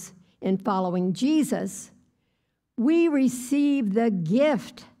lives in following Jesus, we receive the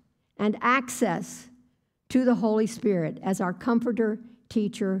gift and access to the Holy Spirit as our comforter,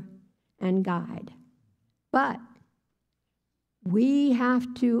 teacher, and guide. But we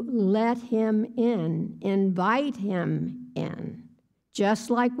have to let him in, invite him in, just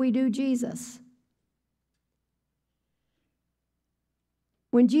like we do Jesus.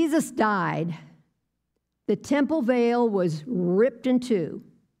 When Jesus died, the temple veil was ripped in two,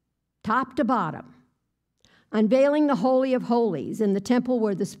 top to bottom, unveiling the Holy of Holies in the temple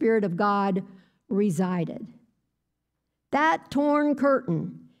where the Spirit of God resided. That torn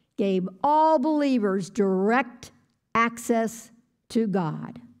curtain gave all believers direct access to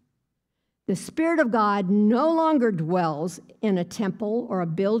God. The Spirit of God no longer dwells in a temple or a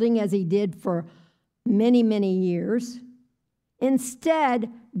building as he did for many, many years.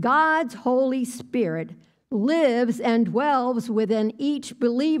 Instead, God's Holy Spirit lives and dwells within each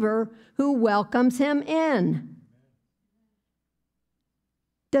believer who welcomes him in.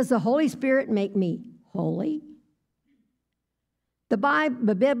 Does the Holy Spirit make me holy? The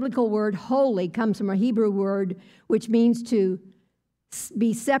biblical word holy comes from a Hebrew word which means to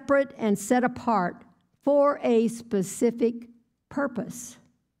be separate and set apart for a specific purpose.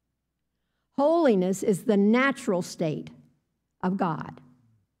 Holiness is the natural state of God,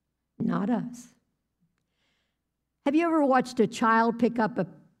 not us. Have you ever watched a child pick up a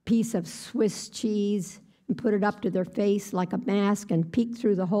piece of Swiss cheese and put it up to their face like a mask and peek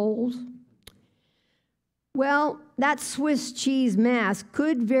through the holes? Well, that Swiss cheese mask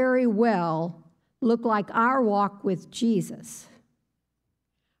could very well look like our walk with Jesus.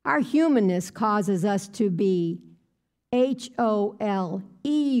 Our humanness causes us to be Holey,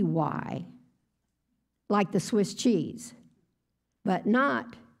 like the Swiss cheese, but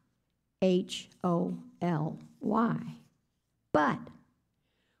not Holy. But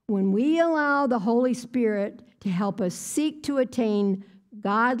when we allow the Holy Spirit to help us seek to attain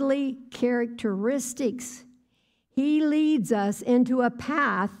godly characteristics, he leads us into a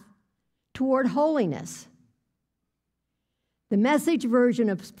path toward holiness. The Message version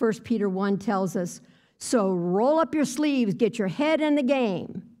of 1 Peter 1 tells us, so roll up your sleeves, get your head in the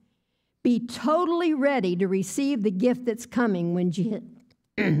game. Be totally ready to receive the gift that's coming when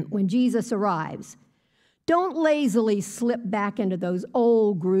Jesus arrives. Don't lazily slip back into those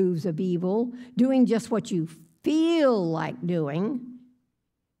old grooves of evil, doing just what you feel like doing.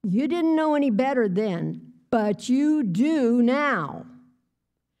 You didn't know any better then, but you do now.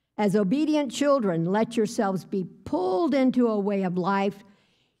 As obedient children, let yourselves be pulled into a way of life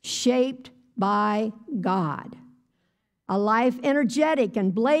shaped by God, a life energetic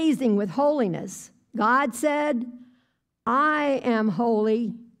and blazing with holiness. God said, I am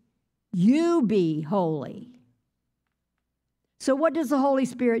holy, you be holy. So what does the Holy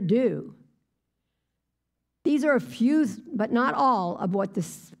Spirit do? These are a few, but not all, of what the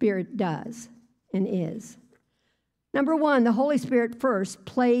Spirit does and is. Number one, the Holy Spirit first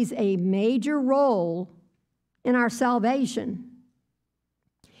plays a major role in our salvation.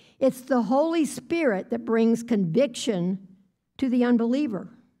 It's the Holy Spirit that brings conviction to the unbeliever.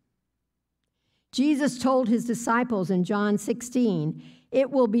 Jesus told his disciples in John 16, it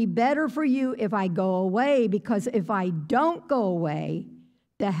will be better for you if I go away, because if I don't go away,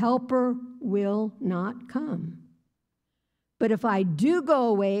 the Helper will not come. But if I do go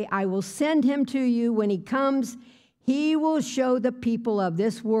away, I will send him to you. When he comes, he will show the people of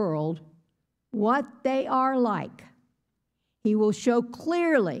this world what they are like. He will show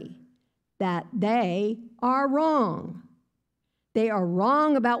clearly that they are wrong. They are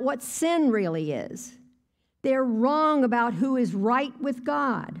wrong about what sin really is. They're wrong about who is right with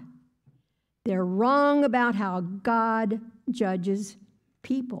God. They're wrong about how God judges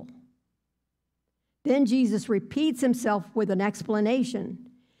people. Then Jesus repeats himself with an explanation.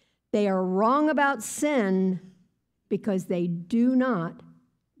 They are wrong about sin because they do not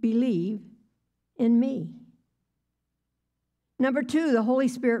believe in me. Number two, the Holy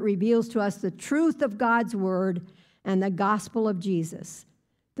Spirit reveals to us the truth of God's word and the gospel of Jesus.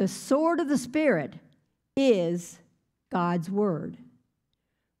 The sword of the Spirit is God's word.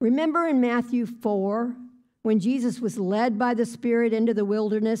 Remember in Matthew 4, when Jesus was led by the Spirit into the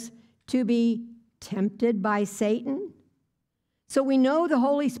wilderness to be tempted by Satan? So we know the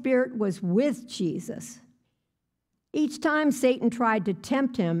Holy Spirit was with Jesus. Each time Satan tried to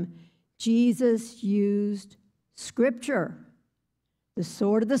tempt him, Jesus used Scripture, the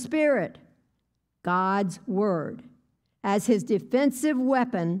sword of the Spirit, God's word, as his defensive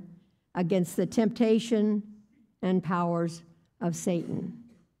weapon against the temptation and powers of Satan.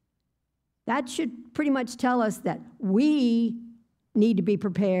 That should pretty much tell us that we need to be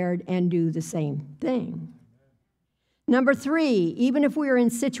prepared and do the same thing. Number three, even if we are in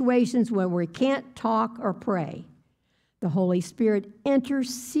situations where we can't talk or pray, the Holy Spirit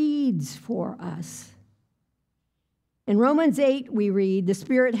intercedes for us. In Romans 8, we read, the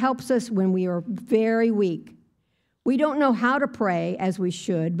Spirit helps us when we are very weak. We don't know how to pray as we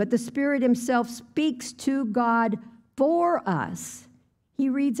should, but the Spirit himself speaks to God for us. He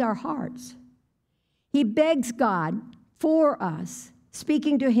reads our hearts. He begs God for us,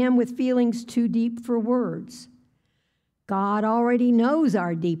 speaking to him with feelings too deep for words. God already knows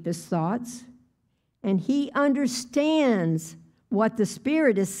our deepest thoughts, and he understands what the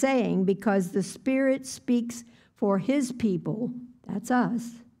Spirit is saying because the Spirit speaks for his people, that's us,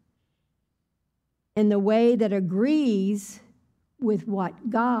 in the way that agrees with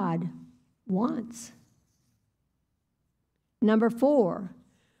what God wants. Number four,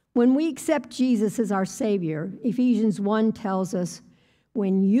 when we accept Jesus as our Savior, Ephesians 1 tells us,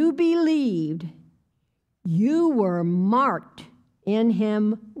 when you believed, you were marked in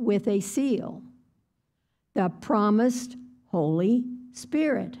him with a seal, the promised Holy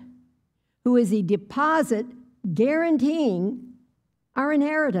Spirit, who is a deposit guaranteeing our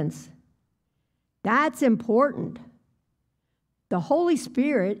inheritance. That's important. The Holy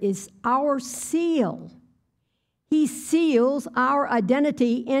Spirit is our seal. He seals our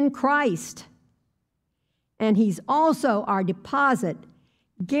identity in Christ. And he's also our deposit,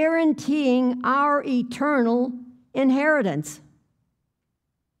 guaranteeing our eternal inheritance.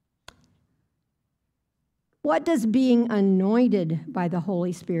 What does being anointed by the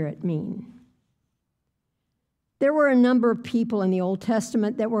Holy Spirit mean? There were a number of people in the Old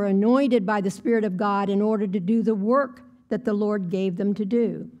Testament that were anointed by the Spirit of God in order to do the work that the Lord gave them to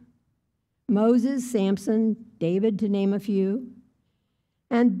do. Moses, Samson, David, to name a few.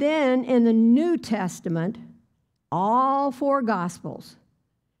 And then in the New Testament, all four Gospels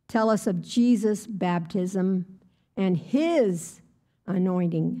tell us of Jesus' baptism and his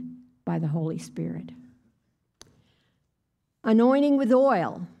anointing by the Holy Spirit. Anointing with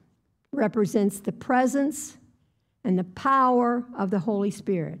oil represents the presence and the power of the Holy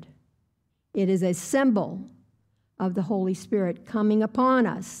Spirit. It is a symbol of the Holy Spirit coming upon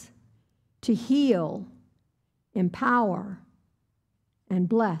us to heal, empower, and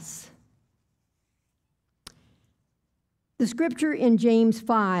bless. The scripture in James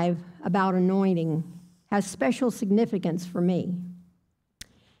 5 about anointing has special significance for me.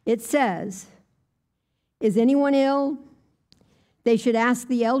 It says, "Is anyone ill? They should ask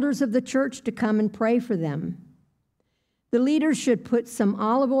the elders of the church to come and pray for them. The leaders should put some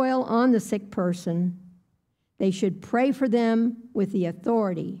olive oil on the sick person. They should pray for them with the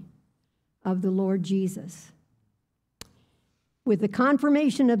authority of the Lord Jesus." With the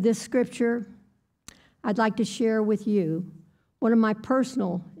confirmation of this scripture, I'd like to share with you one of my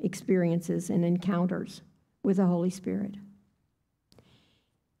personal experiences and encounters with the Holy Spirit.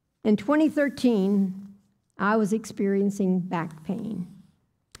 In 2013, I was experiencing back pain,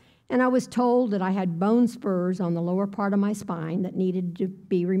 and I was told that I had bone spurs on the lower part of my spine that needed to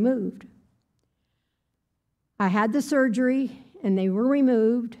be removed. I had the surgery, and they were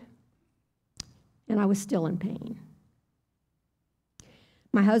removed, and I was still in pain.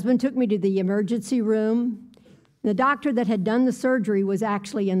 My husband took me to the emergency room. The doctor that had done the surgery was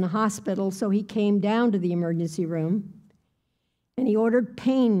actually in the hospital, so he came down to the emergency room, and he ordered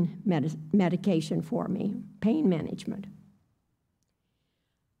pain medication for me, pain management.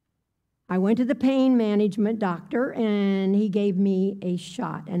 I went to the pain management doctor, and he gave me a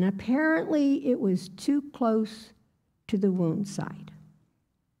shot, and apparently it was too close to the wound site,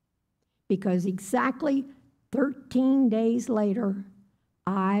 because exactly 13 days later,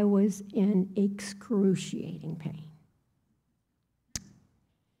 I was in excruciating pain.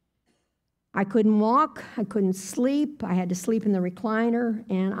 I couldn't walk, I couldn't sleep, I had to sleep in the recliner,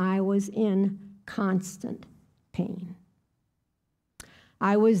 and I was in constant pain.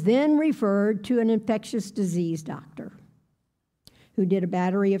 I was then referred to an infectious disease doctor who did a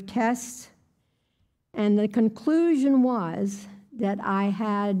battery of tests, and the conclusion was that I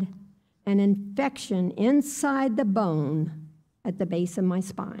had an infection inside the bone at the base of my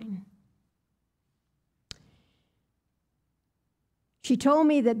spine. She told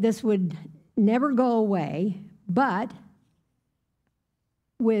me that this would never go away, but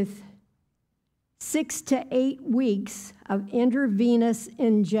with 6 to 8 weeks of intravenous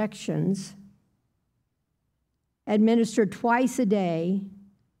injections administered twice a day,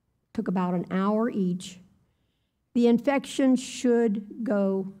 took about an hour each, the infection should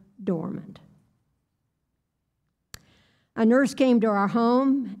go dormant. A nurse came to our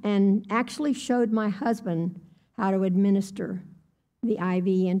home and actually showed my husband how to administer the IV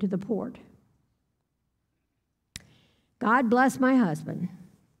into the port. God bless my husband.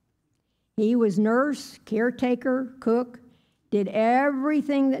 He was nurse, caretaker, cook, did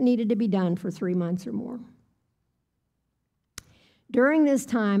everything that needed to be done for 3 months or more. During this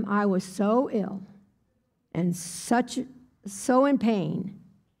time, I was so ill and so in pain,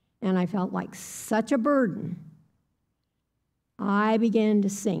 and I felt like such a burden. I began to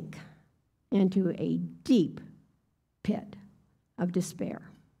sink into a deep pit of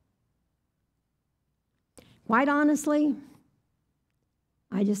despair. Quite honestly,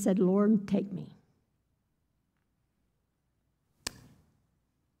 I just said, "Lord, take me."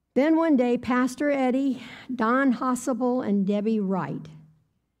 Then one day, Pastor Eddie, Don Hossable, and Debbie Wright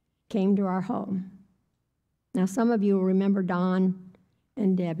came to our home. Now, some of you will remember Don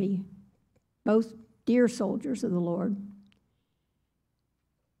and Debbie, both dear soldiers of the Lord.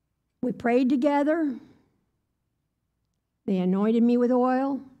 We prayed together. They anointed me with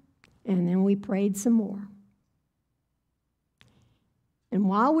oil, and then we prayed some more. And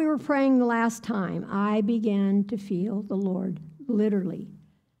while we were praying the last time, I began to feel the Lord literally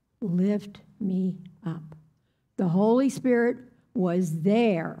lift me up. The Holy Spirit was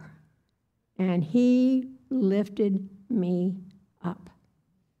there, and He lifted me up.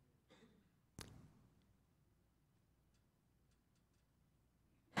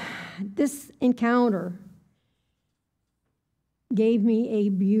 This encounter gave me a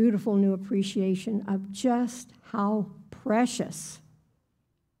beautiful new appreciation of just how precious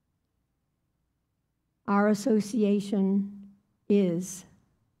our association is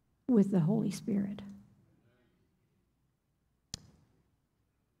with the Holy Spirit.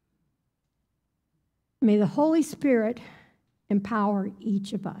 May the Holy Spirit empower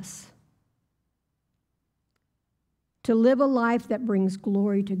each of us to live a life that brings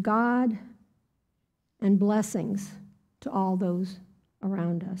glory to God and blessings to all those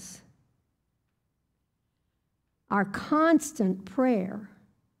around us. Our constant prayer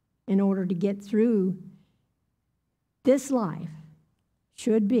in order to get through this life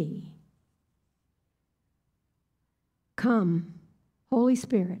should be, "Come, Holy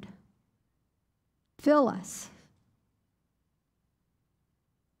Spirit, fill us.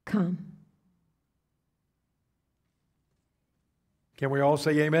 Come." Can we all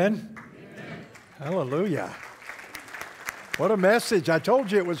say amen? Amen. Hallelujah. What a message. I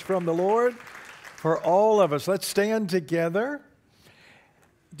told you it was from the Lord. for all of us. Let's stand together.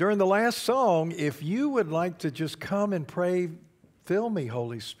 During the last song, if you would like to just come and pray, fill me,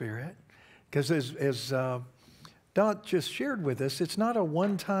 Holy Spirit, because as Dot just shared with us, it's not a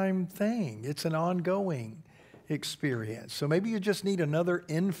one-time thing. It's an ongoing experience. So maybe you just need another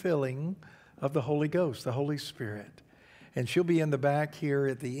infilling of the Holy Ghost, the Holy Spirit. And she'll be in the back here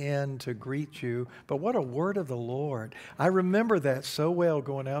at the end to greet you. But what a word of the Lord. I remember that so well,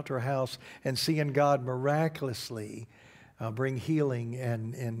 going out to her house and seeing God miraculously bring healing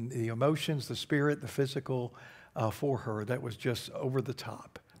and the emotions, the spirit, the physical for her. That was just over the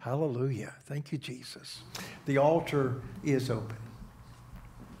top. Hallelujah. Thank you, Jesus. The altar is open.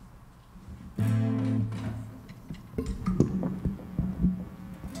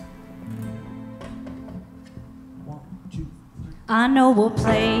 I know a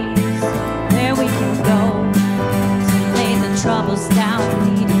place where we can go to lay the troubles down,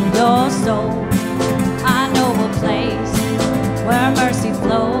 leading your soul. I know a place where mercy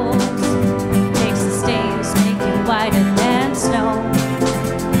flows, takes the stains, make it whiter than snow.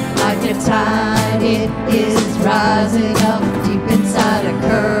 Like the tide, it is rising up deep inside a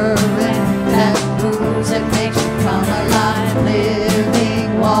current that moves and makes you come alive.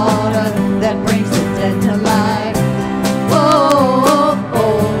 Living water that brings the dead to life.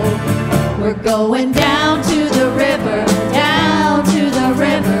 We're going down to the river, down to the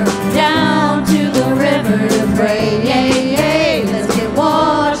river, down to the river to pray. Let's get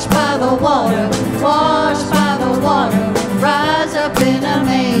washed by the water, washed by the water, rise up in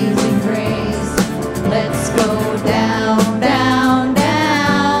amazing grace. Let's go down, down,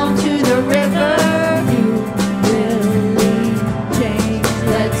 down to the river. You will need change.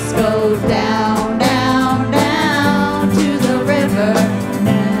 Let's go down, down, down to the river.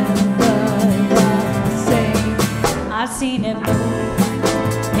 I've seen it move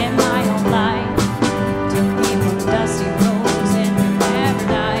in my own life to people dusty roads in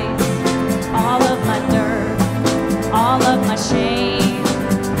paradise. All of my dirt, all of my shame,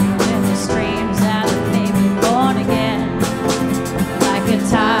 in the streams that have made me born again. Like a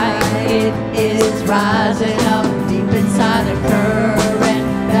tide, it is rising up deep inside a current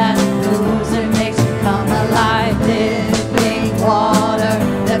that moves and makes you come alive. Living water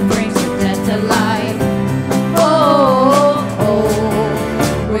that brings the dead to life.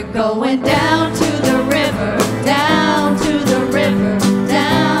 We're going down to the river, down to the river,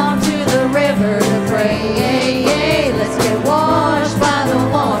 down to the river to pray. Let's get washed by the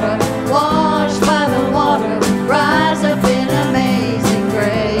water, washed by the water, rise up in amazing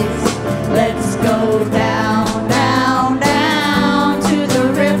grace. Let's go down, down, down to the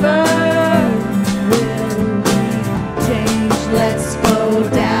river. Will we change? Let's go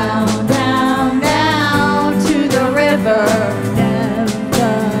down, down, down to the river.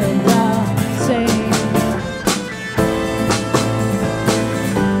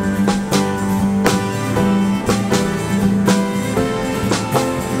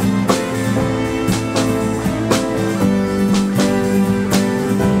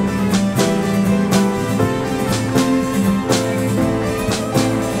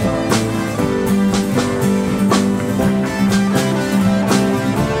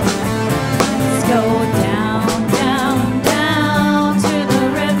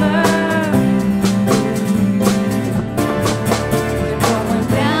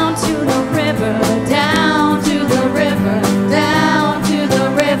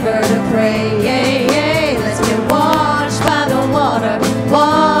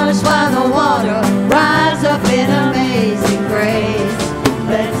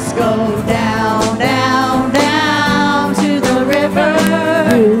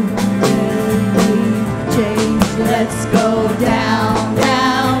 Let's go down,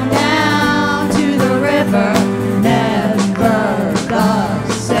 down, down to the river, never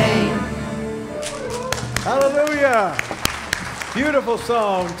the same. Hallelujah. Beautiful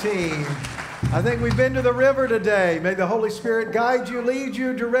song, team. I think we've been to the river today. May the Holy Spirit guide you, lead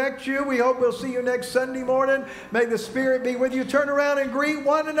you, direct you. We hope we'll see you next Sunday morning. May the Spirit be with you. Turn around and greet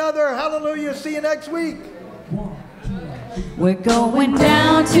one another. Hallelujah. See you next week. We're going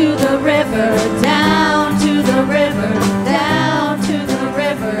down to the river, down to the river, down to the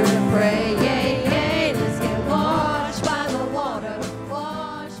river to pray. Let's get washed.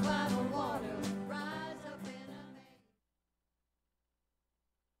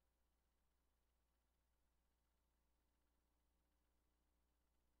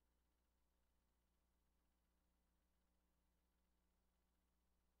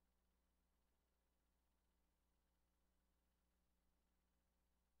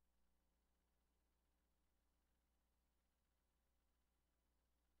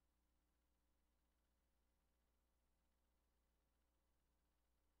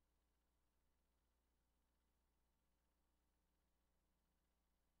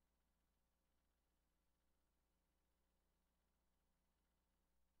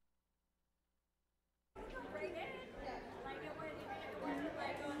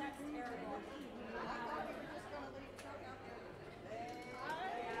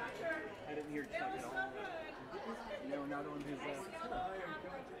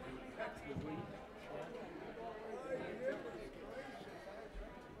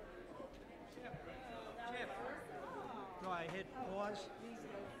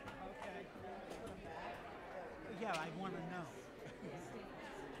 yeah, I want to